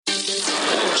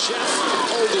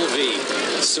Jeff Ogilvy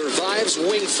survives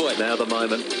Wingfoot. Now the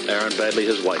moment Aaron Baddeley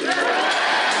has waited for.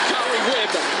 Gary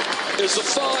Webb is the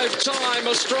 5-time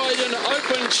Australian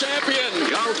Open champion.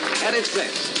 Golf at its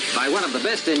best by one of the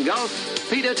best in golf,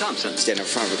 Peter Thompson. Stand in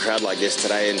front of a crowd like this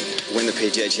today and win the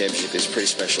PGA Championship is pretty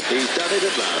special. He's done it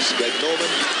at last. Greg Norman.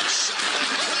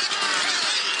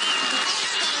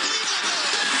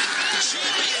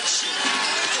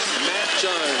 Matt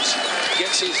Jones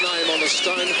gets his name on the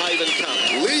Stonehaven Cup.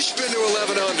 Leishman to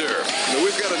 11 under. Now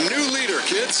we've got a new leader,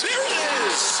 kids. There it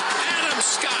is, Adam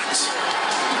Scott,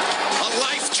 a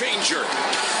life changer.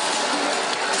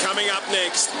 Coming up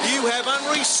next, you have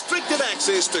unrestricted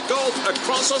access to golf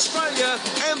across Australia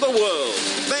and the world.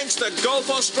 Thanks to Golf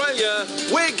Australia,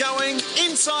 we're going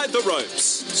inside the ropes.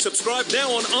 Subscribe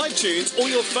now on iTunes or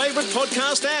your favourite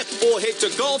podcast app, or head to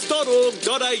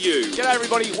golf.org.au. G'day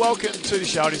everybody, welcome to the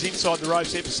show. It is Inside the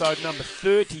Ropes, episode number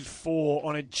 34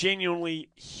 on a genuinely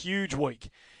huge week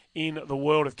in the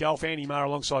world of golf. Andy Marr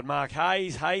alongside Mark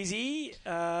Hayes. Hazy,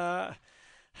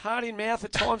 hard in mouth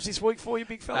at times this week for you,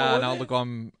 big fella? No, look,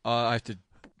 I have to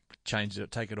change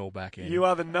it, take it all back in. You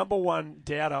are the number one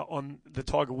doubter on the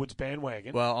Tiger Woods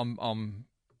bandwagon. Well, I'm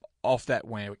off that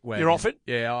wagon. You're off it?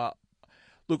 Yeah.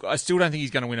 Look, I still don't think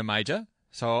he's going to win a major,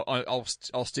 so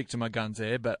I'll stick to my guns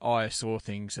there. But I saw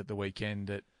things at the weekend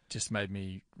that just made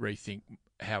me rethink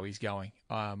how he's going.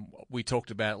 We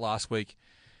talked about it last week.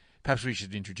 Perhaps we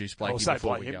should introduce Blakey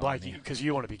before we go Blakey, because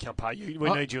you want to become part. We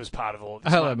need you as part of all of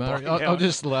this. Hello, Murray. I'm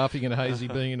just laughing at Hazy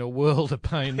being in a world of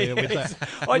pain there with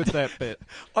that bet.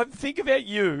 I think about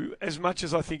you as much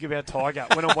as I think about Tiger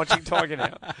when I'm watching Tiger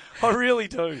now. I really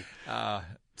do.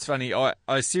 It's funny.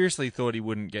 I seriously thought he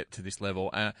wouldn't get to this level.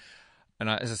 As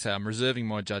I say, I'm reserving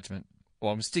my judgment.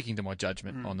 Well, I'm sticking to my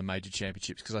judgment on the major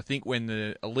championships, because I think when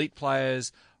the elite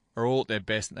players are all at their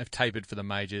best and they've tapered for the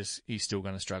majors, he's still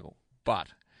going to struggle. But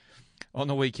on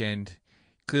the weekend,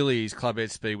 clearly his club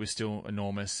head speed was still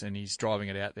enormous and he's driving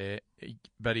it out there.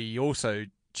 But he also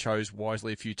chose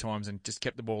wisely a few times and just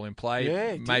kept the ball in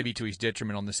play, maybe to his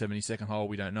detriment on the 72nd hole,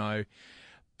 we don't know.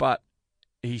 But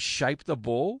he shaped the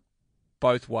ball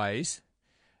both ways.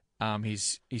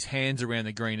 His hands around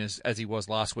the green as he was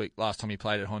last time he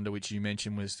played at Honda, which you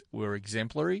mentioned were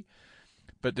exemplary.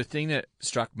 But the thing that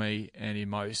struck me, Andy,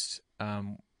 most,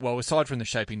 aside from the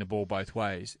shaping the ball both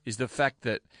ways, is the fact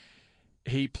that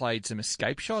he played some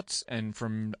escape shots and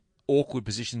from awkward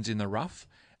positions in the rough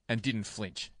and didn't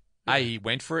flinch. Yeah. A, he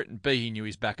went for it, and B, he knew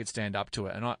his back could stand up to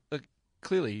it. And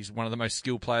clearly he's one of the most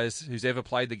skilled players who's ever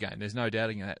played the game. There's no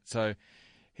doubting that. So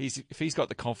if he's got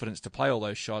the confidence to play all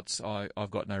those shots, I've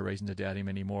got no reason to doubt him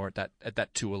anymore at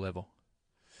that tour level.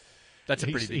 That's a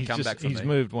pretty big comeback for me. He's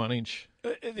moved 1 inch,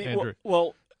 Andrew.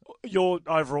 Well, your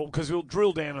overall, because we'll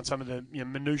drill down on some of the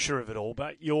minutiae of it all,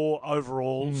 but your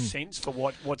overall sense for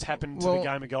what's happened to the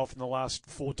game of golf in the last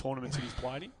 4 tournaments that he's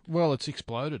played in? Well, it's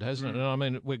exploded, hasn't it? And I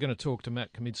mean, we're going to talk to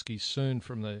Matt Kaminsky soon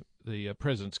from the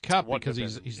President's Cup, because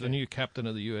he's the new captain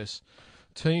of the US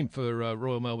team for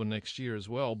Royal Melbourne next year as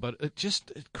well. But it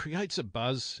creates a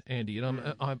buzz, Andy.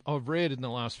 And I've read in the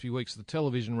last few weeks the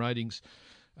television ratings,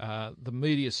 the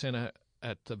media centre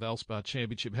at the Valspar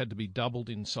Championship had to be doubled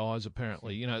in size,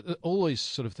 apparently. All these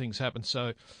sort of things happen.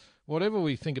 So whatever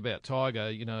we think about Tiger,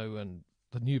 and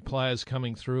the new players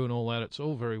coming through and all that, it's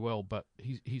all very well, but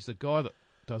he's the guy that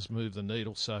does move the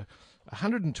needle. So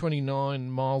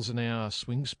 129 miles an hour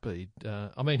swing speed.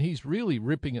 He's really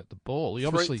ripping at the ball. He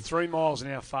obviously 3 miles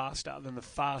an hour faster than the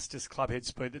fastest club head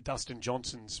speed that Dustin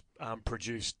Johnson's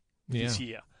produced this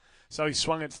year. So he's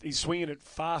swinging it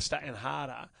faster and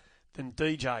harder than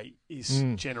DJ is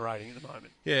generating at the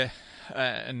moment. Yeah,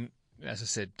 and as I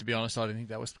said, to be honest, I didn't think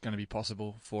that was going to be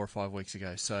possible 4 or 5 weeks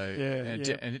ago. So,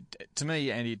 to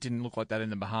me, Andy, it didn't look like that in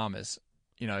the Bahamas.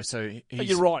 So he's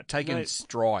you're right, taken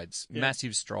strides,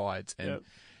 massive strides, and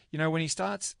when he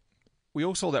starts, we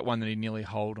all saw that one that he nearly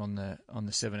holed on the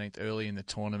 17th early in the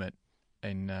tournament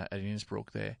at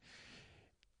Innisbrook. There,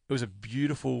 it was a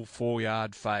beautiful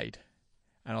 4-yard fade.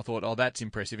 And I thought, that's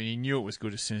impressive. And he knew it was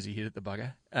good as soon as he hit it, the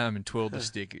bugger, and twirled the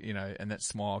stick, and that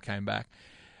smile came back.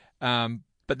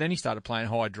 But then he started playing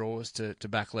high draws to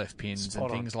back left pins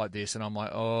and things like this. And I'm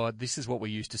like, this is what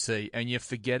we used to see. And you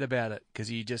forget about it because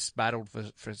he just battled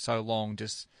for so long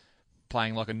just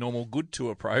playing like a normal good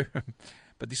tour pro.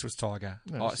 But this was Tiger.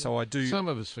 So I do. Some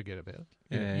of us forget about it.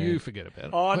 Yeah. You forget about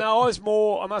it. Oh, no, I was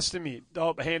more, I must admit,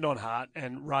 hand on heart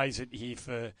and raise it here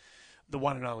for the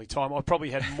one and only time. I probably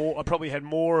had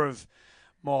more of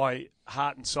my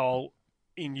heart and soul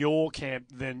in your camp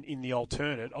than in the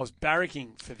alternate. I was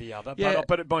barracking for the other,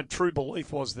 but my true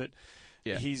belief was that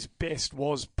his best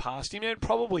was past him. And it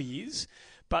probably is,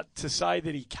 but to say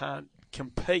that he can't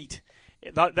compete.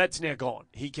 That's now gone.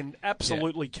 He can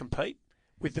absolutely compete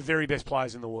with the very best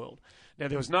players in the world. Now,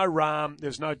 there was no Rahm, there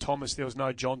was no Thomas, there was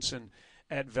no Johnson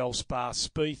at Valspar.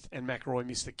 Spieth and McIlroy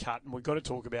missed the cut, and we've got to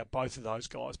talk about both of those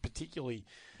guys, particularly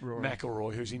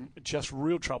McIlroy, who's in just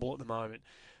real trouble at the moment.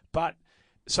 But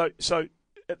so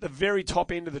at the very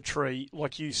top end of the tree,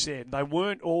 like you said, they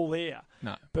weren't all there.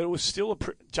 No. But it was still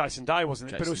Jason Day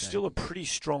wasn't there, but it was still a pretty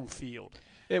strong field.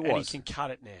 It was. And he can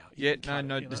cut it now.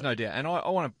 There's no doubt. And I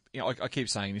want to, I keep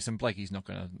saying this, and Blakey's not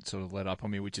going to sort of let up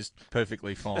on me, which is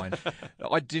perfectly fine.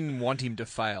 I didn't want him to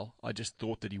fail. I just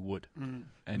thought that he would.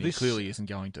 And he clearly isn't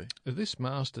going to. This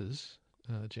Masters,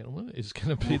 gentlemen, is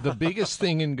going to be the biggest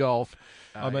thing in golf.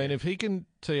 I mean, if he can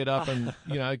tee it up and,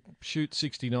 shoot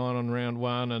 69 on round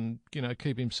one and,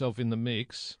 keep himself in the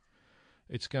mix,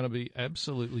 it's going to be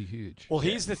absolutely huge. Well,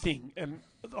 here's the thing, and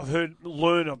I've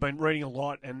been reading a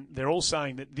lot, and they're all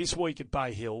saying that this week at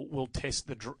Bay Hill will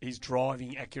test his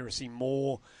driving accuracy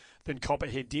more than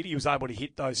Copperhead did. He was able to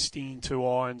hit those stinging 2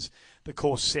 irons. The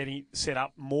course set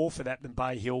up more for that than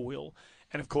Bay Hill will.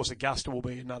 And, of course, Augusta will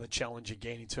be another challenge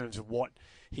again in terms of what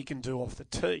he can do off the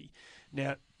tee.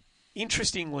 Now,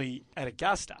 interestingly, at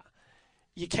Augusta,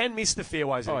 you can miss the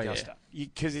fairways at Augusta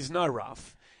because there's no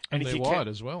rough. And they're wide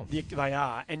as well. They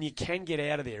are, and you can get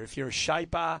out of there if you're a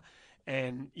shaper,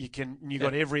 and you've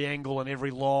got every angle and every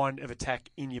line of attack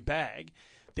in your bag.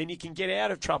 Then you can get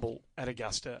out of trouble at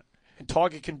Augusta, and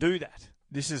Tiger can do that.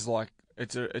 This is like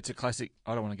it's a classic.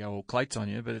 I don't want to go all Clates on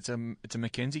you, but it's a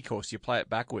Mackenzie course. You play it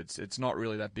backwards. It's not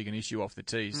really that big an issue off the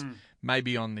tees.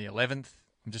 Maybe on the 11th.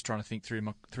 I'm just trying to think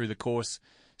through the course.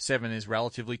 7 is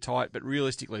relatively tight, but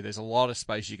realistically, there's a lot of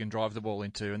space you can drive the ball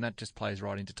into, and that just plays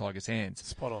right into Tiger's hands.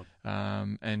 Spot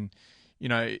on. And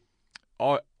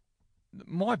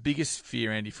my biggest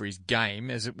fear, Andy, for his game,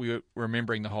 as we were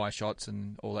remembering the high shots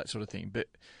and all that sort of thing, but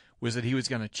was that he was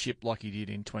going to chip like he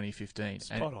did in 2015.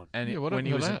 Spot on. And what when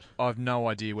he was, I have no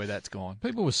idea where that's gone.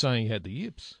 People were saying he had the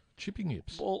yips, chipping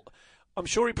yips. Well, I'm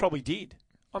sure he probably did.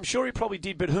 But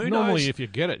who knows? Normally, if you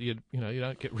get it, you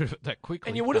don't get rid of it that quickly.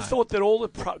 And you would have thought that all the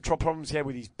problems he had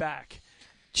with his back,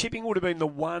 chipping would have been the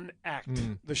one act.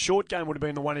 The short game would have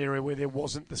been the one area where there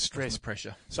wasn't the stress,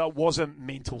 pressure. So it was a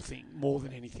mental thing more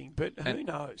than anything. But who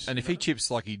knows? And if he chips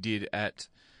like he did at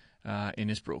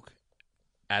Innisbrook,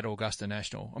 at Augusta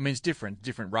National, I mean, it's different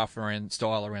rough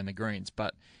style around the greens,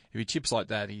 but if he chips like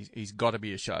that, he's got to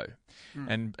be a show.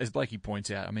 And as Blakey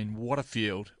points out, I mean, what a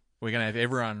field. We're going to have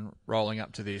everyone rolling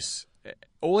up to this.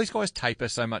 All these guys taper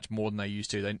so much more than they used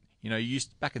to.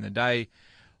 Back in the day,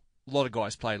 a lot of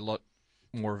guys played a lot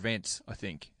more events, I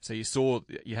think. So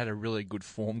you had a really good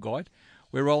form guide.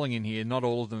 We're rolling in here. Not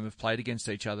all of them have played against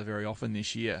each other very often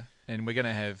this year. And we're going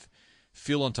to have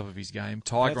Phil on top of his game,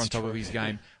 Tiger on top of his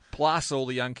game, plus all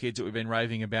the young kids that we've been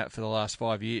raving about for the last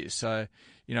 5 years. So,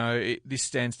 this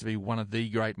stands to be one of the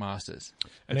great Masters.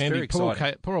 And it's Andy, very exciting.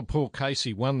 Oh, poor old Paul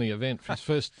Casey won the event for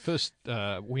his first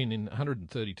win in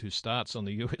 132 starts on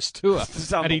the US Tour.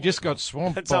 And he just got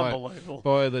swamped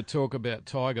by the talk about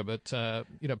Tiger. But,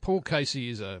 Paul Casey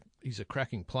he's a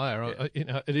cracking player.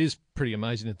 It is pretty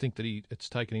amazing to think that it's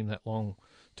taken him that long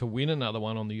to win another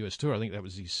one on the US Tour. I think that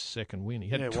was his second win. He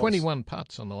had 21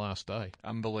 putts on the last day.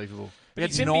 Unbelievable. He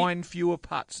had 9 fewer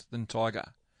putts than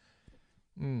Tiger.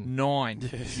 9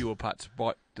 fewer putts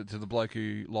to the bloke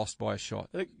who lost by a shot.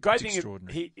 The great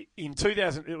thing, in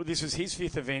 2000, this was his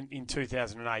 5th event in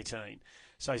 2018.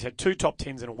 So he's had 2 top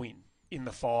 10s and a win in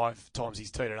the 5 times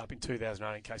he's teed it up in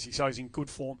 2018, Casey. So he's in good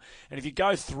form. And if you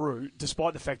go through,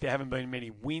 despite the fact there haven't been many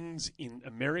wins in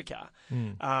America,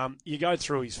 you go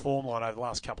through his form line over the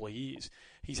last couple of years,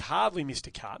 he's hardly missed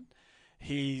a cut.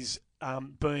 He's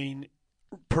been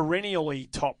perennially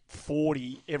top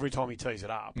 40 every time he tees it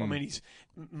up. I mean, he's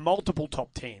multiple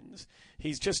top 10s.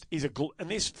 And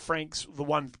this Frank's the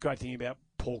one great thing about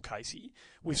Paul Casey.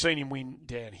 We've seen him win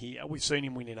down here. We've seen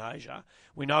him win in Asia.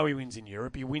 We know he wins in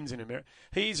Europe. He wins in America.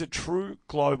 He's a true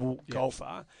global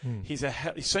golfer. He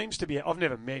seems to be. I've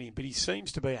never met him, but he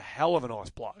seems to be a hell of a nice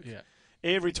bloke. Yeah.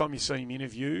 Every time you see him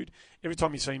interviewed, every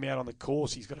time you see him out on the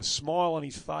course, he's got a smile on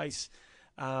his face.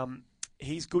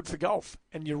 He's good for golf.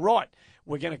 And you're right.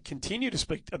 We're going to continue to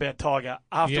speak about Tiger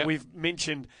after we've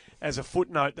mentioned as a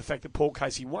footnote the fact that Paul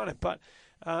Casey won it. But,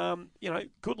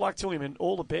 good luck to him and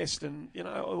all the best. And,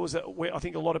 I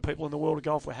think a lot of people in the world of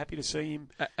golf were happy to see him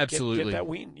absolutely get that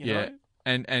win. You know?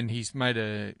 And he's made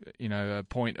a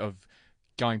point of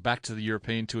going back to the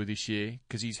European Tour this year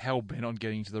because he's hell-bent on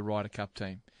getting to the Ryder Cup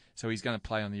team. So he's going to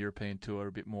play on the European Tour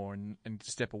a bit more and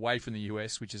step away from the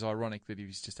US, which is ironic that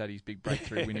he's just had his big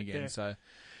breakthrough win again. So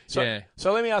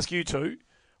let me ask you two,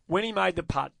 when he made the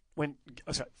putt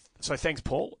So thanks,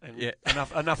 Paul. And Yeah.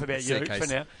 enough about you Case.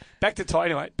 for now. Back to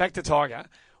Tiger.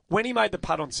 When he made the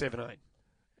putt on 17,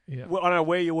 Yeah. well, I don't know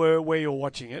where you were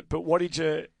watching it, but what did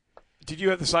you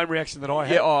have the same reaction that I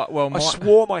had? Yeah, I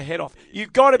swore my head off.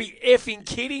 You've got to be effing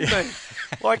kidding me.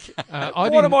 Like,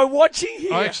 what am I watching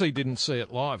here? I actually didn't see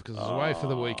it live because I was away for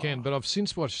the weekend, but I've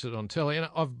since watched it on telly, and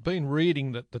I've been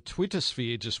reading that the Twitter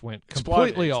sphere just went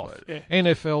completely off. Yeah.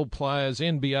 NFL players,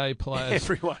 NBA players,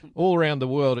 Everyone. all around the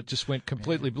world, it just went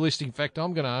completely ballistic. In fact,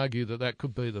 I'm going to argue that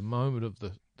could be the moment of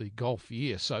the golf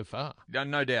year so far.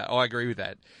 No doubt. I agree with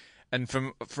that. And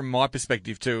from my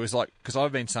perspective too, it was like, because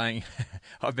I've been saying,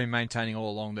 I've been maintaining all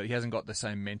along that he hasn't got the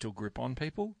same mental grip on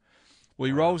people. Well,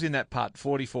 he rolls in that putt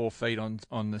 44 feet on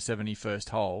the 71st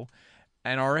hole,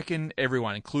 and I reckon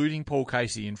everyone, including Paul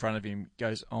Casey in front of him,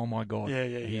 goes, "Oh my God,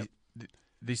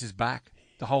 this is back.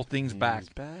 The whole thing's back."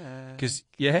 Because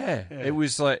it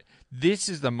was like, this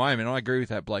is the moment. I agree with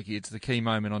that, Blakey. It's the key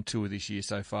moment on tour this year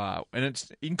so far, and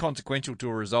it's inconsequential to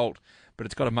a result, but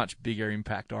it's got a much bigger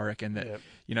impact. I reckon that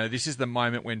this is the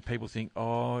moment when people think,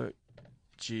 "Oh,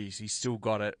 geez, he's still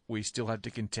got it. We still have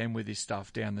to contend with this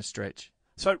stuff down the stretch."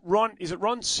 So, is it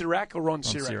Ron Sirac or Ron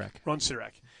Sirac? Ron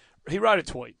Sirac. He wrote a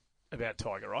tweet about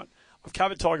Tiger, right? I've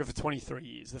covered Tiger for 23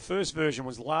 years. The first version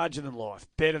was larger than life,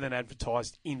 better than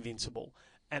advertised, invincible,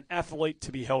 an athlete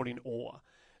to be held in awe.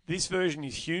 This version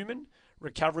is human,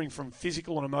 recovering from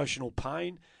physical and emotional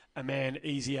pain, a man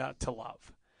easier to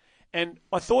love. And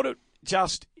I thought it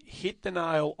just hit the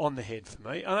nail on the head for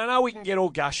me. And I know we can get all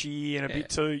gushy and a bit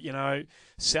too,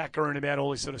 saccharine about all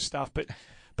this sort of stuff, but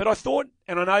I thought,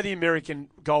 and I know the American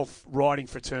golf writing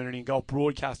fraternity and golf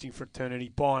broadcasting fraternity,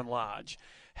 by and large,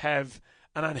 have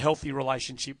an unhealthy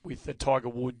relationship with the Tiger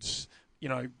Woods,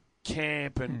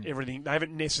 camp and everything. They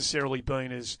haven't necessarily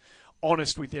been as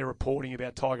honest with their reporting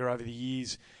about Tiger over the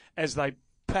years as they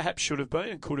perhaps should have been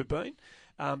and could have been,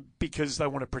 because they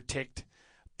want to protect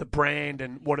the brand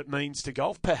and what it means to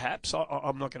golf. Perhaps.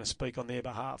 I'm not going to speak on their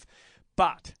behalf.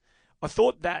 But I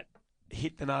thought that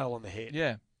hit the nail on the head.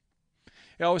 Yeah.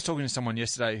 I was talking to someone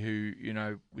yesterday who,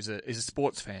 is a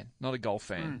sports fan, not a golf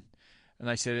fan. And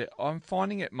they said, I'm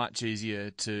finding it much easier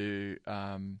to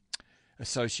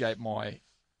associate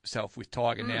myself with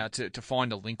Tiger now, to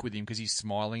find a link with him because he's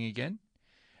smiling again.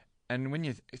 And when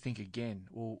you think again,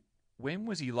 well, when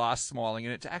was he last smiling?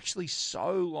 And it's actually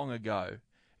so long ago.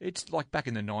 It's like back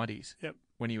in the 90s. Yep.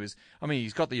 When he was,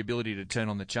 he's got the ability to turn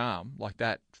on the charm like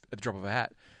that at the drop of a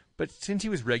hat. But since he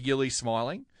was regularly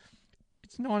smiling,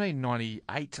 it's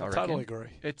 1998, I reckon. Totally agree.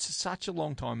 It's such a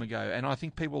long time ago. And I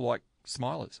think people like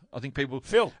smilers. I think people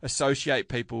associate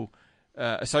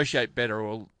better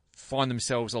or find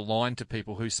themselves aligned to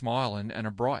people who smile and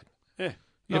are bright. Yeah.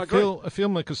 Yeah, Phil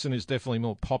Mickelson is definitely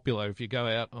more popular if you go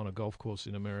out on a golf course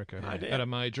in America at a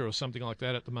major or something like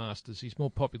that at the Masters. He's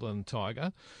more popular than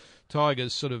Tiger.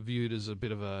 Tiger's sort of viewed as a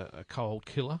bit of a cold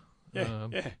killer,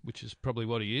 which is probably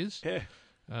what he is. Yeah.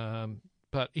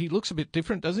 But he looks a bit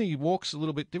different, doesn't he? He walks a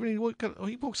little bit different.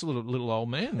 He walks a little old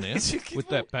man now with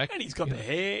that back. And he's got the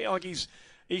hair. Like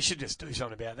he should just do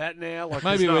something about that now. Like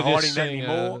maybe there's no we're hiding just that seeing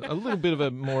anymore. a little bit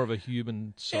of more of a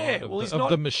human side of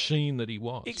the machine that he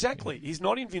was. Exactly. He's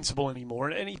not invincible anymore,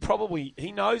 and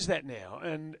he knows that now.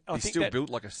 And he's still built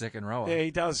like a second rower. Yeah,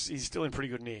 he does. He's still in pretty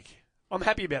good nick. I'm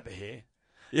happy about the hair.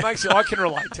 I can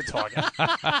relate to Tiger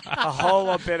a whole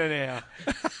lot better now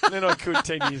than I could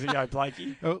 10 years ago,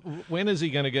 Blakey. When is he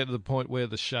going to get to the point where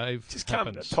the shave just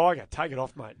happens? Tiger, take it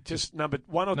off, mate. Just number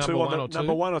one or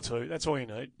two. That's all you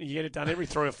need. You get it done every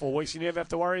 3 or 4 weeks. You never have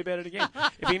to worry about it again.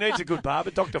 If he needs a good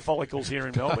barber, Dr. Follicles here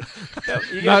in Melbourne.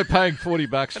 Paying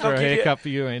 $40 for a haircut for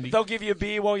you, Andy. They'll give you a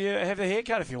beer while you have the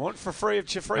haircut if you want, for free of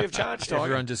charge. Tiger.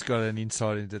 Everyone just got an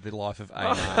insight into the life of A.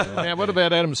 Now, what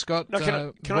about Adam Scott?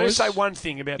 Can I just say one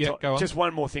thing about Tiger? Just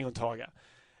one more thing on Tiger.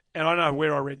 And I know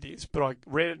where I read this, but I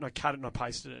read it and I cut it and I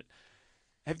pasted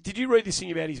it. Did you read this thing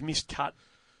about his missed cut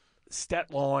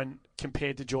stat line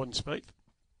compared to Jordan Spieth?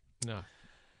 No.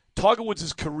 Tiger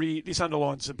Woods' career, this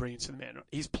underlines the brilliance of the man.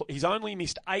 He's only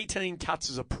missed 18 cuts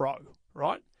as a pro,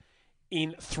 right,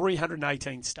 in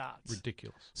 318 starts.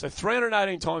 Ridiculous. So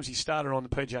 318 times he started on the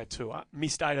PGA Tour,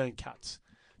 missed 18 cuts.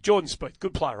 Jordan Spieth,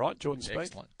 good player, right? Jordan Spieth,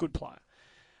 excellent. Good player.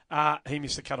 He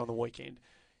missed a cut on the weekend.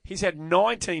 He's had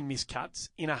 19 missed cuts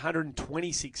in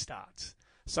 126 starts.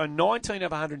 So 19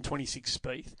 of 126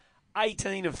 Spieth,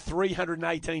 18 of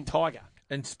 318 Tiger.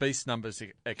 And Spieth's numbers are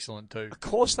excellent too. Of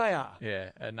course they are. Yeah,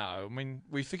 no,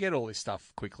 we forget all this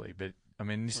stuff quickly, but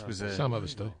this was some of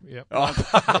us do. Yep. I'm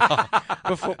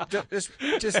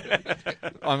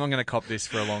going to cop this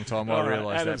for a long time. I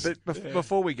realise that. But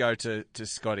before we go to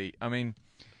Scotty,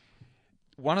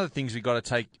 one of the things we got to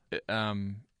take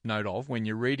note of when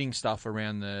you're reading stuff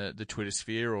around the Twitter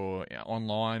sphere or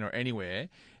online or anywhere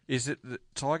is that the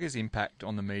Tiger's impact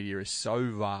on the media is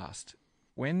so vast.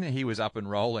 When he was up and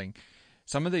rolling,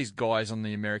 some of these guys on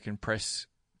the American press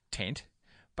tent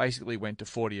basically went to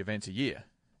 40 events a year.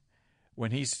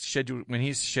 When his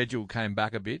schedule came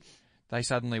back a bit, they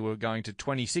suddenly were going to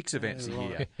 26 events a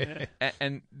year. Yeah.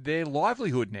 And their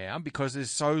livelihood now, because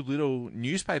there's so little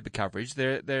newspaper coverage,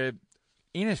 they're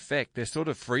in effect, they're sort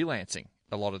of freelancing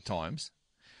a lot of times.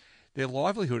 Their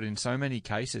livelihood in so many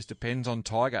cases depends on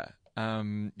Tiger,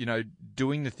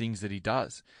 doing the things that he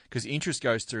does. Because interest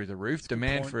goes through the roof,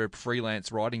 demand for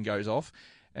freelance writing goes off,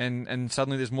 and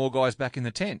suddenly there's more guys back in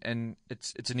the tent. And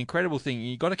it's an incredible thing.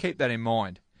 You've got to keep that in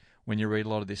mind when you read a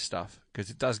lot of this stuff,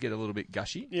 because it does get a little bit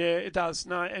gushy. Yeah, it does.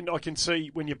 No, and I can see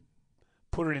when you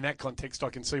put it in that context, I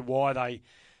can see why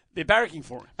they're barracking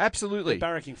for him. Absolutely. They're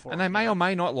barracking for him. And they may or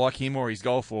may not like him or his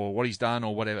golf or what he's done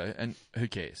or whatever, and who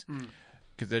cares?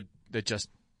 Because they're just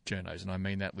journos, and I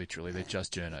mean that literally. They're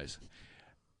just journos.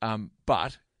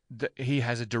 But he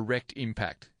has a direct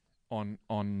impact on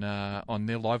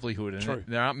their livelihood, and True.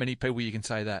 There aren't many people you can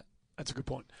say that. That's a good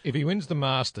point. If he wins the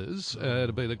Masters,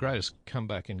 it'll be the greatest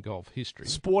comeback in golf history.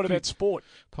 Sport about sport.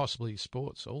 Possibly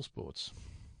sports, all sports.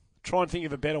 Try and think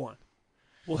of a better one.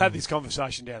 We'll have this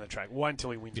conversation down the track. We'll wait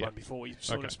until he wins one before we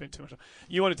sort of spend too much time.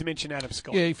 You wanted to mention Adam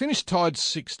Scott. Yeah, he finished tied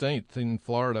 16th in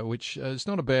Florida, which is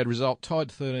not a bad result. Tied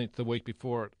 13th the week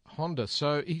before at Honda.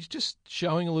 So he's just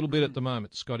showing a little bit at the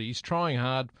moment, Scotty. He's trying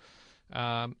hard,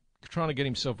 trying to get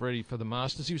himself ready for the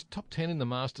Masters. He was top 10 in the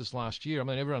Masters last year. I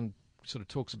mean, everyone sort of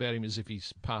talks about him as if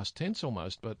he's past tense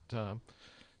almost, but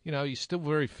he's still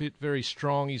very fit, very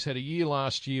strong. He's had a year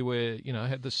last year where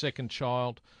had the second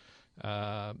child.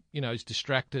 He's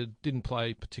distracted, didn't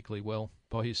play particularly well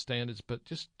by his standards, but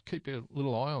just keep a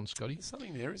little eye on Scotty. There's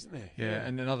something there, isn't there? Yeah,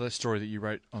 and another story that you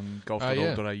wrote on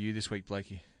golf.org.au this week,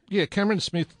 Blakey. Yeah, Cameron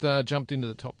Smith jumped into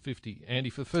the top 50,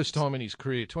 Andy, for the first time in his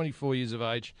career, 24 years of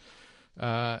age.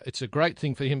 It's a great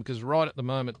thing for him because right at the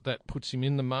moment that puts him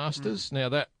in the Masters. Now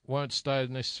that won't stay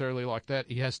necessarily like that.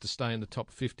 He has to stay in the top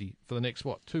 50 for the next,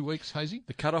 2 weeks, Hazy?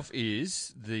 The cutoff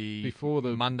is before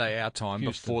the Monday our time,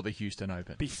 before the Houston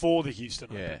Open. Before the Houston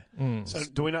Open. So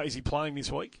do we know, is he playing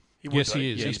this week? Yes,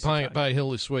 he is. Yeah, he's playing at Bay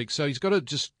Hill this week. So he's got to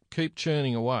just keep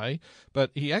churning away.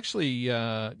 But he actually, he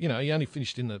only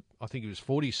finished in I think it was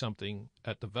 40-something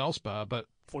at the Valspar, but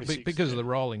because of the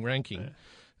rolling ranking.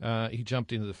 Yeah. He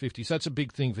jumped into the 50s. So that's a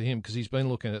big thing for him because he's been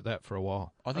looking at that for a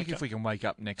while. I think if we can wake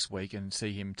up next week and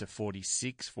see him to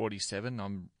 46, 47,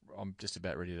 I'm just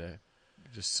about ready to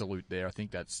just salute there. I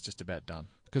think that's just about done.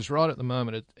 Because right at the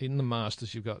moment in the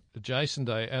Masters, you've got Jason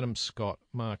Day, Adam Scott,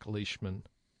 Mark Leishman,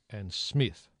 and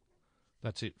Smith.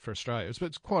 That's it for Australia.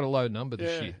 It's quite a low number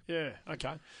this year. Yeah,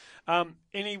 okay.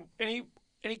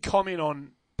 Any comment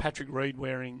on Patrick Reed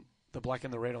wearing the black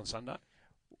and the red on Sunday?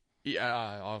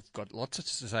 Yeah, I've got lots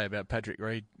to say about Patrick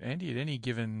Reed, Andy, at any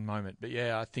given moment. But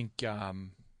yeah, I think I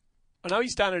know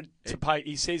he's done it to pay.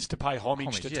 He says to pay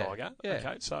homage to Tiger. Yeah.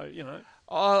 Okay, so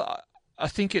I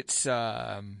think it's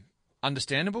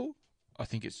understandable. I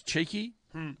think it's cheeky.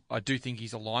 I do think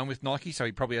he's aligned with Nike, so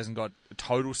he probably hasn't got a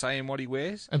total say in what he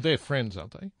wears. And they're friends,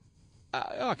 aren't they?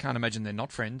 I can't imagine they're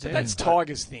not friends. But that's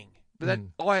Tiger's thing. But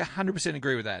I 100%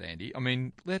 agree with that, Andy. I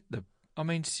mean,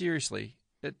 seriously,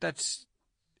 that's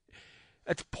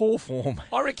poor form.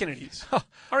 I reckon it is.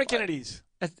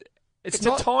 It's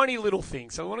a tiny little thing,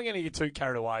 so we're not going to get too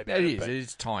carried away about it. It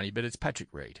is tiny, but it's Patrick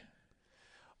Reed.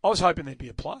 I was hoping there'd be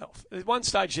a playoff. At one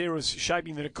stage there was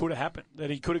shaping that it could have happened, that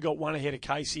he could have got one ahead of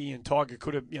Casey and Tiger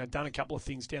could have done a couple of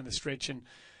things down the stretch. And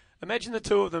imagine the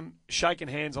two of them shaking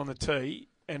hands on the tee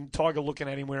and Tiger looking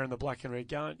at him wearing the black and red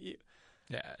going,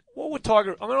 yeah. What would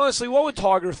Tiger... I mean, honestly, what would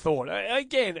Tiger have thought?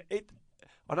 Again,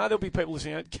 I know there'll be people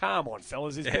listening, come on,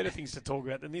 fellas, there's better things to talk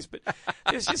about than this, but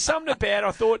there's just something about it.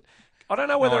 I thought, I don't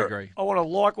know whether I want to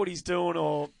like what he's doing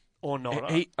or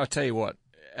not. I tell you what,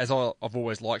 as I've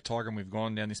always liked Tiger, and we've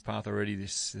gone down this path already,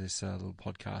 this little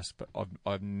podcast, but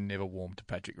I've never warmed to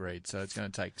Patrick Reed, so it's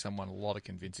going to take someone a lot of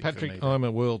convincing Patrick, for me. I'm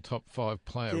a world top 5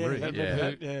 player, Reed.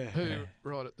 Who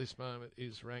right at this moment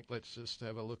is ranked, let's just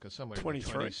have a look at somewhere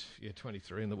 23.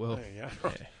 23 in the world. There you go.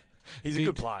 Yeah. He's a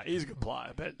good player. He's a good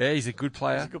player. But he's a good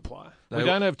player. We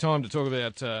don't have time to talk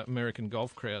about American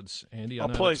golf crowds, Andy. I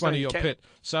know it's one of your pet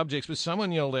subjects, but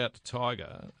someone yelled out to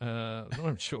Tiger.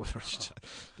 I'm sure whether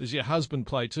does your husband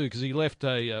play too? Because he left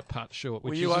a putt short,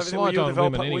 which is a slight on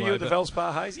women anyway. Were you at the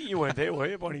Valspar, Hazy? You weren't there, were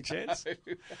you, by any chance?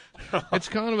 It's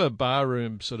kind of a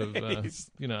barroom sort of, out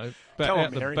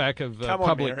the back of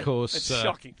public course. It's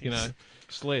shocking.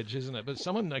 sledge, isn't it? But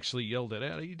someone actually yelled it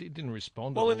out. He didn't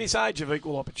respond. Well, in this age of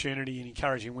equal opportunity and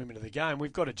encouraging women to the game,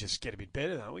 we've got to just get a bit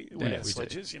better, don't we? With our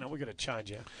sledges, we've got to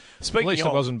change our. At least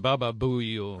it wasn't Bubba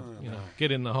Booey or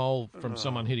get in the hole from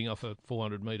someone hitting off a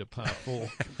 400-metre par 4.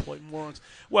 Complete morons.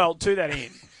 Well, to that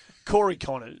end, Corey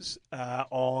Connors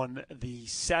on the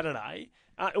Saturday.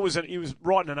 He was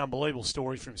writing an unbelievable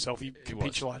story for himself. He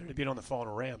capitulated a bit on the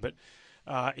final round, but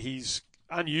he's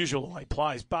unusual the way he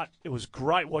plays. But it was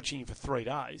great watching him for 3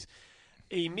 days.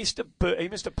 He missed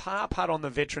a par putt on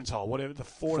the Veterans hole, whatever the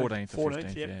 14th or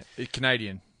 15th, yeah.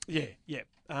 Canadian. Yeah.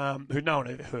 Who no one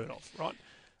ever heard of, right?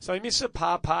 So he missed a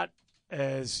par putt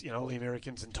as all the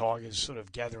Americans and Tigers sort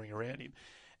of gathering around him,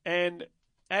 and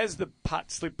as the putt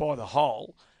slipped by the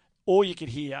hole, all you could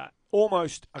hear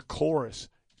almost a chorus.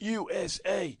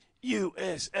 USA,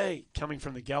 USA, coming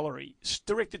from the gallery,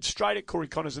 directed straight at Corey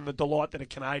Connors and the delight that a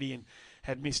Canadian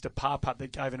had missed a par putt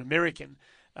that gave an American,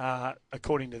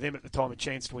 according to them at the time, a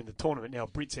chance to win the tournament. Now,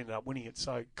 Brits ended up winning it,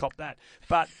 so cop that.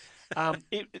 But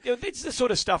it's the sort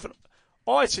of stuff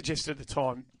I suggested at the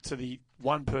time to the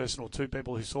one person or two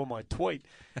people who saw my tweet,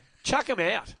 chuck them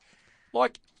out.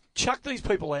 Like, chuck these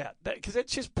people out, because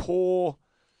that's just poor.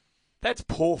 That's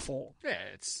poor form. Yeah,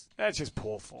 that's just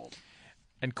poor form.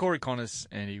 And Corey Connors,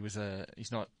 and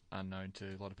he's not unknown to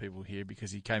a lot of people here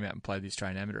because he came out and played the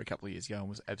Australian Amateur a couple of years ago and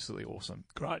was absolutely awesome.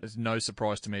 Great. There's no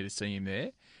surprise to me to see him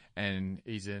there, and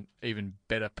he's an even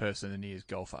better person than he is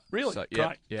golfer. Really? So,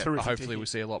 great. Yeah. Terrific. Hopefully we'll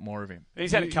see a lot more of him.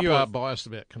 He's had a couple you are biased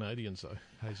about Canadians, though,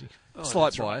 Hazy. Oh,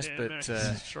 slight bias, right.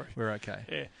 but we're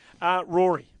okay. Yeah.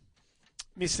 Rory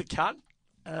missed the cut.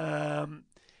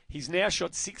 He's now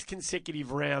shot 6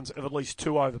 consecutive rounds of at least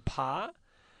 2 over par.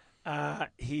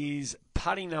 His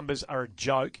putting numbers are a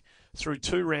joke. Through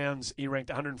 2 rounds, he ranked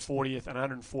 140th and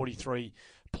 143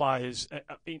 players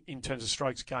in terms of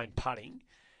strokes gained putting.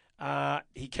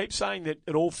 He keeps saying that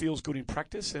it all feels good in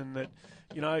practice and that,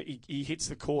 he hits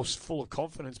the course full of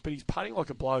confidence, but he's putting like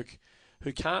a bloke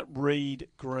who can't read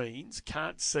greens,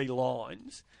 can't see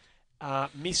lines,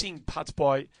 missing putts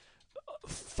by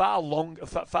far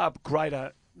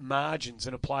greater margins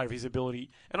than a player of his ability.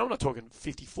 And I'm not talking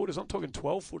 50-footers, I'm talking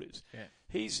 12-footers. Yeah.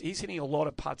 He's hitting a lot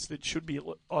of putts that should be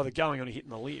either going on or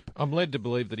hitting the lip. I'm led to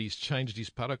believe that he's changed his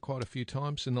putter quite a few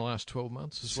times in the last 12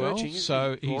 months as well.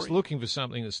 So he's looking for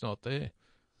something that's not there.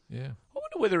 Yeah. I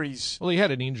wonder whether he's... Well, he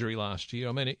had an injury last year.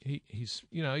 I mean, he's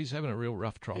having a real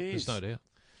rough trot, there's no doubt.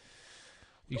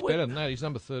 He's better than that. He's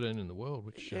number 13 in the world.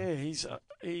 Which he's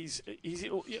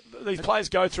these players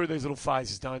go through these little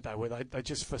phases, don't they, where they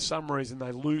just for some reason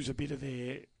they lose a bit of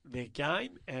their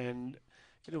game, and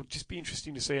it'll just be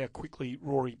interesting to see how quickly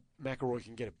Rory McIlroy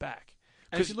can get it back.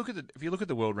 Because if you look at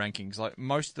the world rankings, like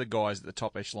most of the guys at the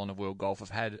top echelon of world golf have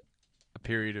had a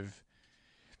period of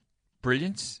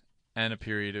brilliance and a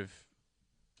period of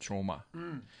trauma,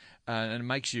 and it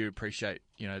makes you appreciate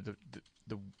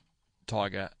the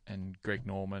Tiger and Greg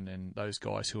Norman and those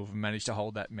guys who have managed to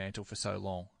hold that mantle for so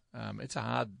long. It's a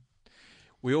hard.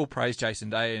 We all praise Jason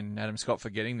Day and Adam Scott for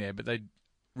getting there, but they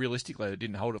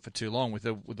didn't hold it for too long with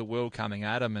the world coming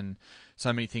at them and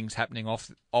so many things happening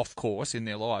off course in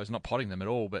their lives. Not potting them at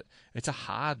all, but it's a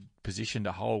hard position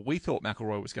to hold. We thought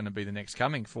McIlroy was going to be the next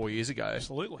coming 4 years ago.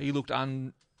 Absolutely, he looked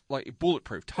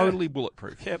bulletproof, totally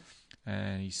bulletproof. Yep,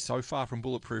 and he's so far from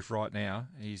bulletproof right now.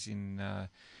 He's in.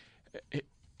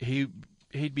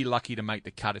 He'd be lucky to make the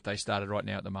cut if they started right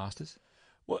now at the Masters.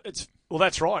 Well,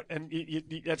 that's right, and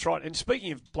that's right. And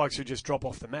speaking of blokes who just drop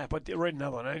off the map, I read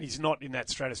another one, and he's not in that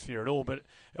stratosphere at all. But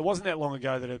it wasn't that long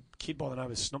ago that a kid by the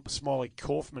name of Smiley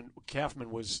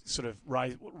Kaufman was sort of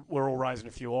we're all raising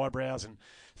a few eyebrows and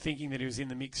thinking that he was in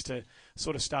the mix to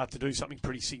sort of start to do something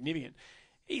pretty significant.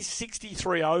 He's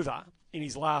 63 over in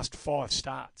his last 5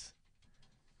 starts.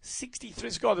 63.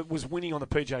 This guy that was winning on the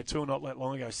PGA Tour not that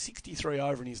long ago, 63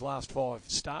 over in his last 5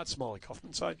 starts, Smiley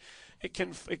Kaufman. So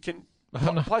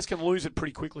players can lose it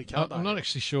pretty quickly, can't they? I'm not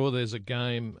actually sure there's a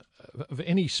game of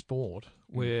any sport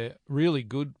where really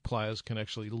good players can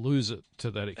actually lose it to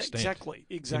that extent. Exactly.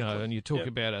 And you talk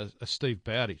about a Steve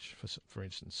Bowditch, for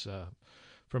instance,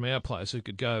 from our players who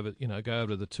could go over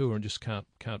to the tour and just can't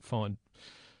find.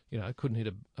 Couldn't hit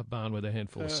a barn with a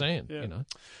handful of sand,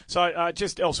 So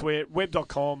just elsewhere,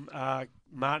 web.com,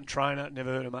 Martin Trainer, never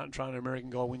heard of Martin Trainer, American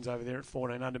guy, wins over there at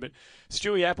 14 under. But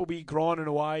Stewie Appleby grinding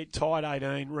away, tied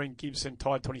 18, Reem Gibson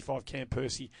tied 25, Cam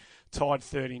Percy tied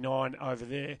 39 over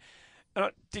there.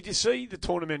 Did you see the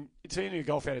tournament? It's in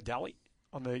golf out of Delhi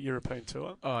on the European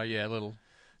Tour. Oh, yeah, a little.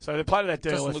 So they played at that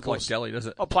DLF doesn't look course. like Delhi, does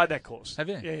it? I played that course. Have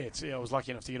you? Yeah, I was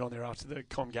lucky enough to get on there after the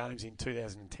Com Games in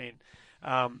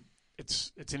 2010.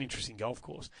 it's an interesting golf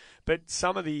course. But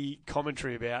some of the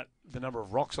commentary about the number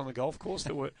of rocks on the golf course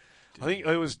that were, I think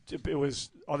it was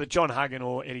either John Huggan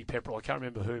or Eddie Pepperell, I can't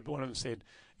remember who, but one of them said,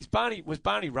 was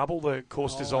Barney Rubble the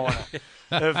course designer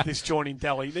of this joint in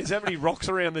Delhi? There's how many rocks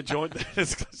around the joint.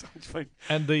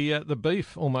 And the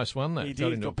Beef almost won that. He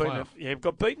did. Got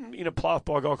beaten in a playoff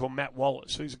by a guy called Matt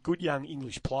Wallace, who's a good young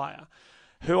English player,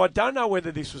 who I don't know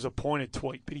whether this was a pointed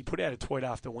tweet, but he put out a tweet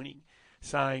after winning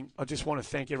saying, I just want to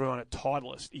thank everyone at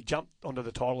Titleist. He jumped onto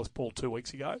the Titleist ball 2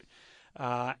 weeks ago,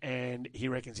 and he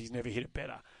reckons he's never hit it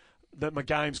better. That my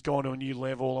game's gone to a new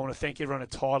level. I want to thank everyone at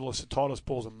Titleist. The Titleist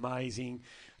ball's amazing,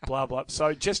 blah, blah.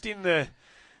 So just in the,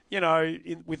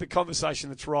 with the conversation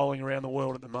that's rolling around the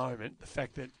world at the moment, the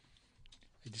fact that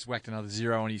he just whacked another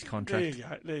 0 on his contract.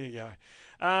 There you go.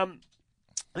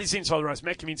 This is Inside the Race.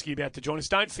 Matt Kaminsky about to join us.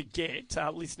 Don't forget,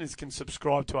 listeners can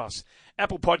subscribe to us.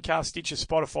 Apple Podcasts, Stitcher,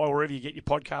 Spotify, wherever you get your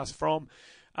podcasts from.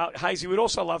 Hazy, we'd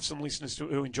also love some listeners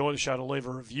who enjoy the show to leave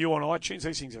a review on iTunes.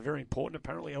 These things are very important.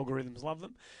 Apparently, algorithms love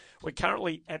them. We're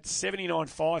currently at 79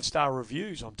 5-star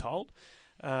reviews, I'm told.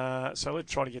 So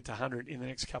let's try to get to 100 in the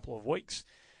next couple of weeks.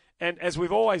 And as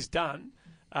we've always done,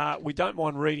 we don't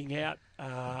mind reading out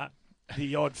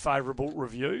the odd favourable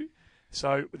review.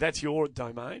 So that's your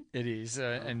domain. It is.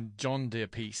 And John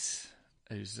DePiece,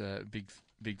 who's a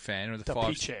big fan of the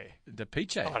DePiece.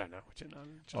 I don't know what you know.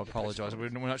 I apologise. We're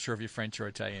not sure of your French or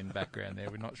Italian background there.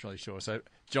 We're not really sure. So,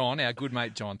 John, our good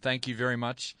mate John, thank you very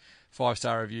much.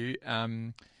 5-star review.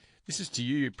 This is to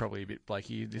you probably a bit,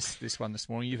 Blakey, this one this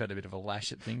morning. You've had a bit of a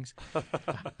lash at things.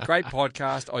 Great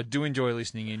podcast. I do enjoy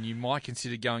listening, and you might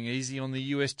consider going easy on the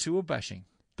US tour bashing.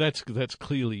 That's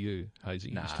clearly you,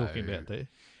 Hazy, he's talking about there.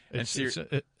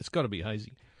 It's got to be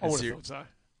Hazy. I would have thought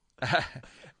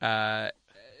so.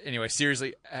 Anyway,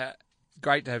 seriously,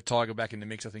 great to have Tiger back in the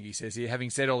mix, I think he says here. Having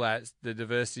said all that, the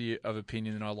diversity of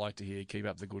opinion that I like to hear. Keep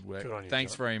up the good work. Good on you,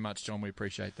 Thanks John. very much, John. We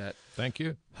appreciate that. Thank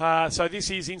you. So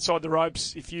this is Inside the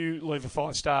Ropes. If you leave a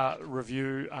 5-star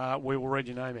review, we will read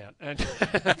your name out. And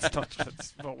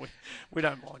we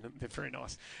don't mind them. They're very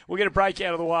nice. We'll get a break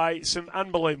out of the way. Some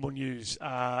unbelievable news.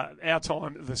 Our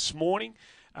time this morning,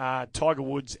 Tiger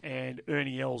Woods and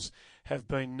Ernie Els have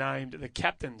been named the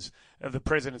captains of the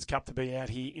President's Cup to be out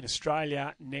here in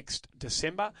Australia next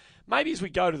December. Maybe as we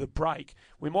go to the break,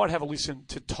 we might have a listen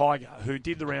to Tiger, who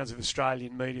did the rounds of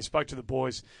Australian media, spoke to the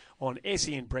boys on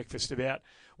SEN Breakfast about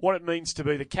what it means to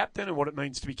be the captain and what it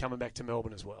means to be coming back to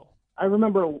Melbourne as well. I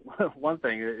remember one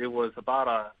thing. It was about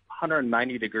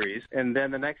 190 degrees, and then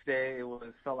the next day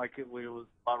felt like it was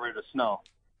about ready to snow.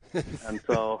 And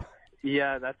so,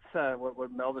 yeah, that's what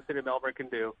the city of Melbourne can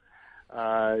do.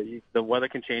 The weather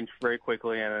can change very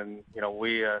quickly, and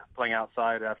we playing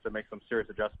outside have to make some serious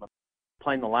adjustments.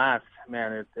 Playing the last,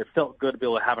 man, it felt good to be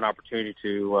able to have an opportunity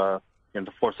to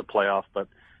to force a playoff, but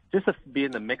just to be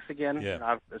in the mix again.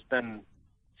 Yeah. It's been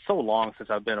so long since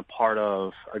I've been a part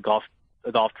of a golf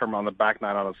tournament on the back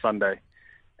nine on a Sunday.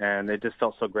 And it just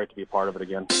felt so great to be a part of it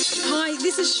again. Hi,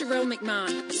 this is Sherelle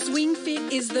McMahon. Swing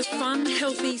Fit is the fun,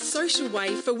 healthy, social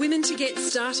way for women to get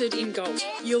started in golf.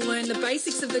 You'll learn the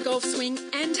basics of the golf swing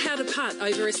and how to putt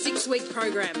over a 6-week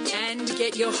program and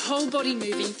get your whole body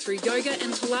moving through yoga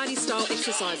and Pilates-style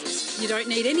exercises. You don't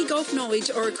need any golf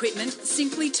knowledge or equipment.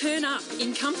 Simply turn up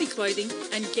in comfy clothing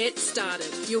and get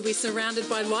started. You'll be surrounded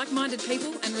by like-minded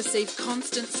people and receive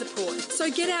constant support.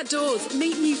 So get outdoors,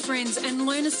 meet new friends and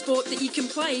learn a sport that you can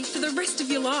play for the rest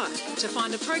of your life. To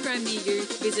find a program near you,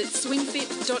 visit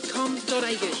swingfit.com.au.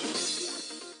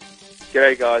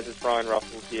 G'day guys, it's Brian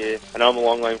Ruffles here, and I'm a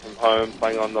long lane from home,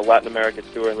 playing on the Latin America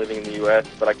Tour and living in the US,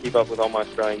 but I keep up with all my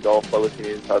Australian golf by listening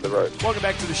to Inside the Ropes. Welcome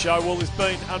back to the show. Well, there's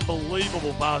been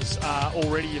unbelievable buzz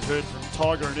already. You've heard from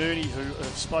Tiger and Ernie, who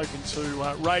have spoken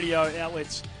to radio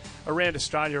outlets around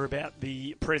Australia about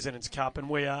the President's Cup, and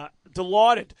we are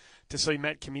delighted to see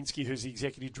Matt Kaminsky, who's the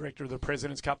Executive Director of the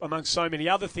President's Cup, amongst so many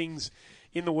other things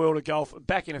in the world of golf,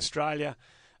 back in Australia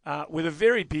with a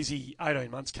very busy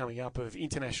 18 months coming up of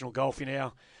international golf in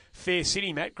our fair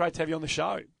city. Matt, great to have you on the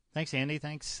show. Thanks, Andy.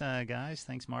 Thanks, guys.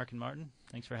 Thanks, Mark and Martin.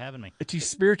 Thanks for having me. It's his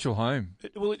spiritual home.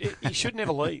 He should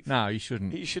never leave. No, he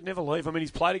shouldn't. He should never leave. I mean,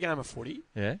 he's played a game of footy.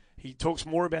 Yeah. He talks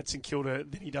more about St Kilda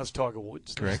than he does Tiger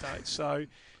Woods. Correct. These days, so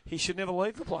he should never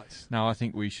leave the place. No, I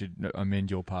think we should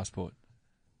amend your passport.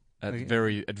 At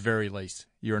very least,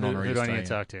 you're an honorary Australian. Who do I need to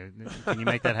talk to? Can you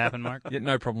make that happen, Mark? Yeah,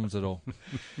 no problems at all.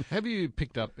 Have you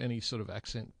picked up any sort of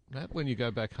accent, Matt, when you go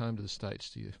back home to the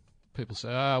States? Do you people say,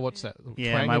 what's that?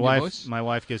 Yeah, twang my in your voice?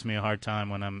 wife gives me a hard time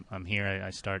when I'm here. I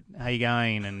start, how you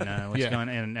going, and what's going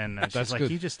on, and she's like,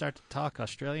 good. you just start to talk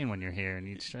Australian when you're here,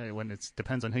 and when it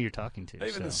depends on who you're talking to.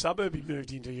 Even the suburb you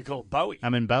moved into, you call it Bowie.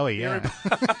 I'm in Bowie, yeah.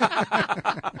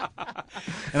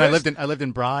 And I lived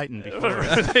in Brighton before.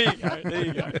 There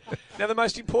you go. Now, the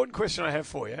most important question I have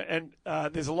for you, and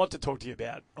there's a lot to talk to you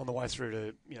about on the way through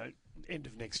to end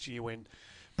of next year when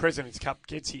President's Cup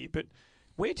gets here, but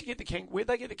where'd they get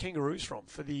the kangaroos from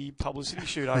for the publicity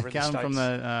shoot over in the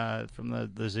States? From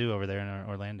the zoo over there in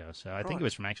Orlando. So I think it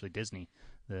was from actually Disney,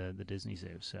 the Disney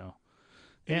zoo. So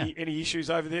yeah. Any issues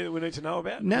over there that we need to know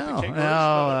about? No.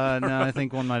 I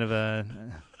think one might have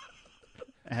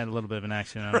had a little bit of an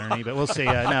accident on her knee, but we'll see.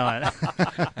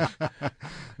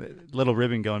 Little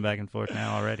ribbon going back and forth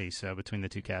now already. So between the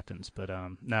two captains, but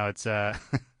no, it's.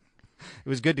 It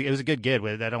was good. It was a good gig.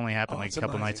 That only happened a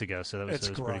couple nights ago, so that was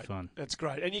pretty fun. That's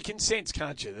great, and you can sense,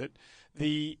 can't you, that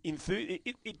the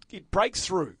it breaks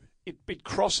through. It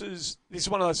crosses. This is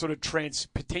one of those sort of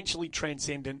potentially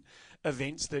transcendent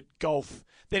events that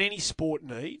any sport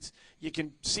needs. You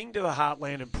can sing to the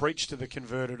heartland and preach to the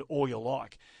converted all you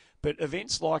like, but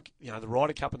events like the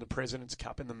Ryder Cup and the President's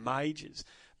Cup and the majors,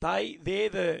 they're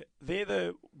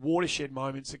the watershed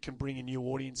moments that can bring a new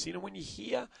audience in. And when you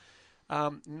hear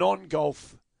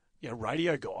non-golf,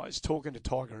 radio guys talking to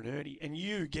Tiger and Ernie, and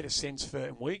you get a sense for,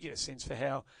 and we get a sense for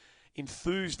how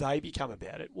enthused they become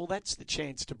about it. Well, that's the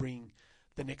chance to bring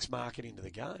the next market into the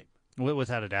game.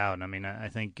 Without a doubt. I mean, I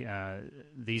think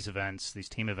these events, these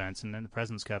team events, and then the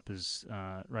President's Cup is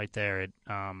right there. It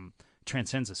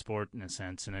transcends the sport in a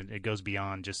sense, and it goes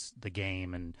beyond just the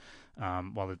game. And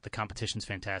while the competition's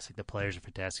fantastic, the players are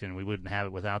fantastic, and we wouldn't have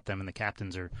it without them, and the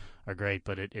captains are great,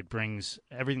 but it brings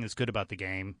everything that's good about the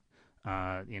game,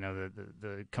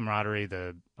 the camaraderie,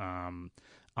 the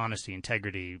honesty,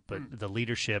 integrity, but the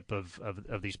leadership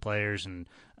of these players and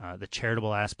the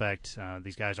charitable aspect.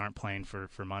 These guys aren't playing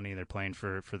for money. They're playing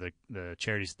for the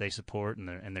charities that they support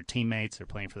and their teammates. They're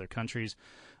playing for their countries.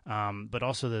 But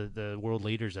also the world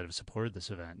leaders that have supported this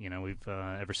event. We've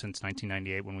ever since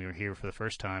 1998 when we were here for the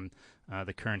first time,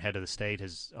 the current head of the state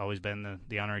has always been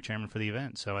the honorary chairman for the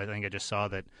event. So I think I just saw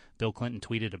that Bill Clinton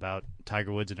tweeted about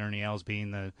Tiger Woods and Ernie Els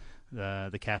being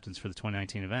the captains for the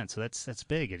 2019 event. So that's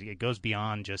big. It goes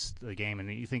beyond just the game.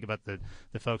 And you think about the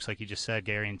folks, like you just said,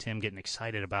 Gary and Tim, getting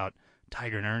excited about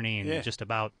Tiger and Ernie and just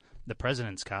about the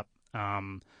President's Cup.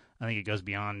 I think it goes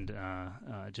beyond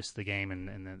just the game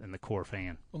and the core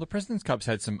fan. Well, the President's Cup's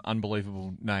had some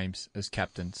unbelievable names as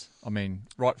captains. I mean,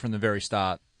 right from the very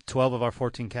start. 12 of our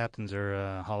 14 captains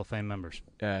are Hall of Fame members.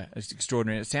 Yeah, it's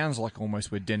extraordinary. It sounds like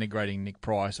almost we're denigrating Nick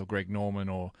Price or Greg Norman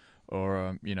or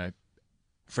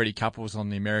Freddie Couples on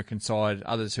the American side,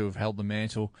 others who have held the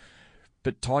mantle.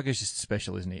 But Tiger's just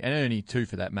special, isn't he? And Ernie too,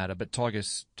 for that matter. But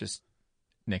Tiger's just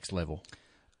next level.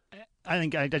 I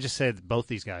think I just say that both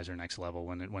these guys are next level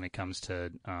when it comes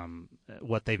to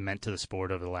what they've meant to the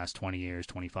sport over the last 20 years,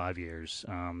 25 years.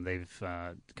 They've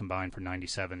combined for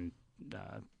 97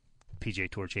 PGA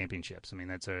Tour championships. I mean,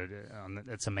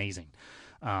 that's amazing.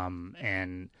 A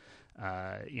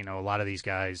lot of these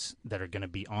guys that are going to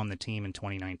be on the team in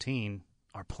 2019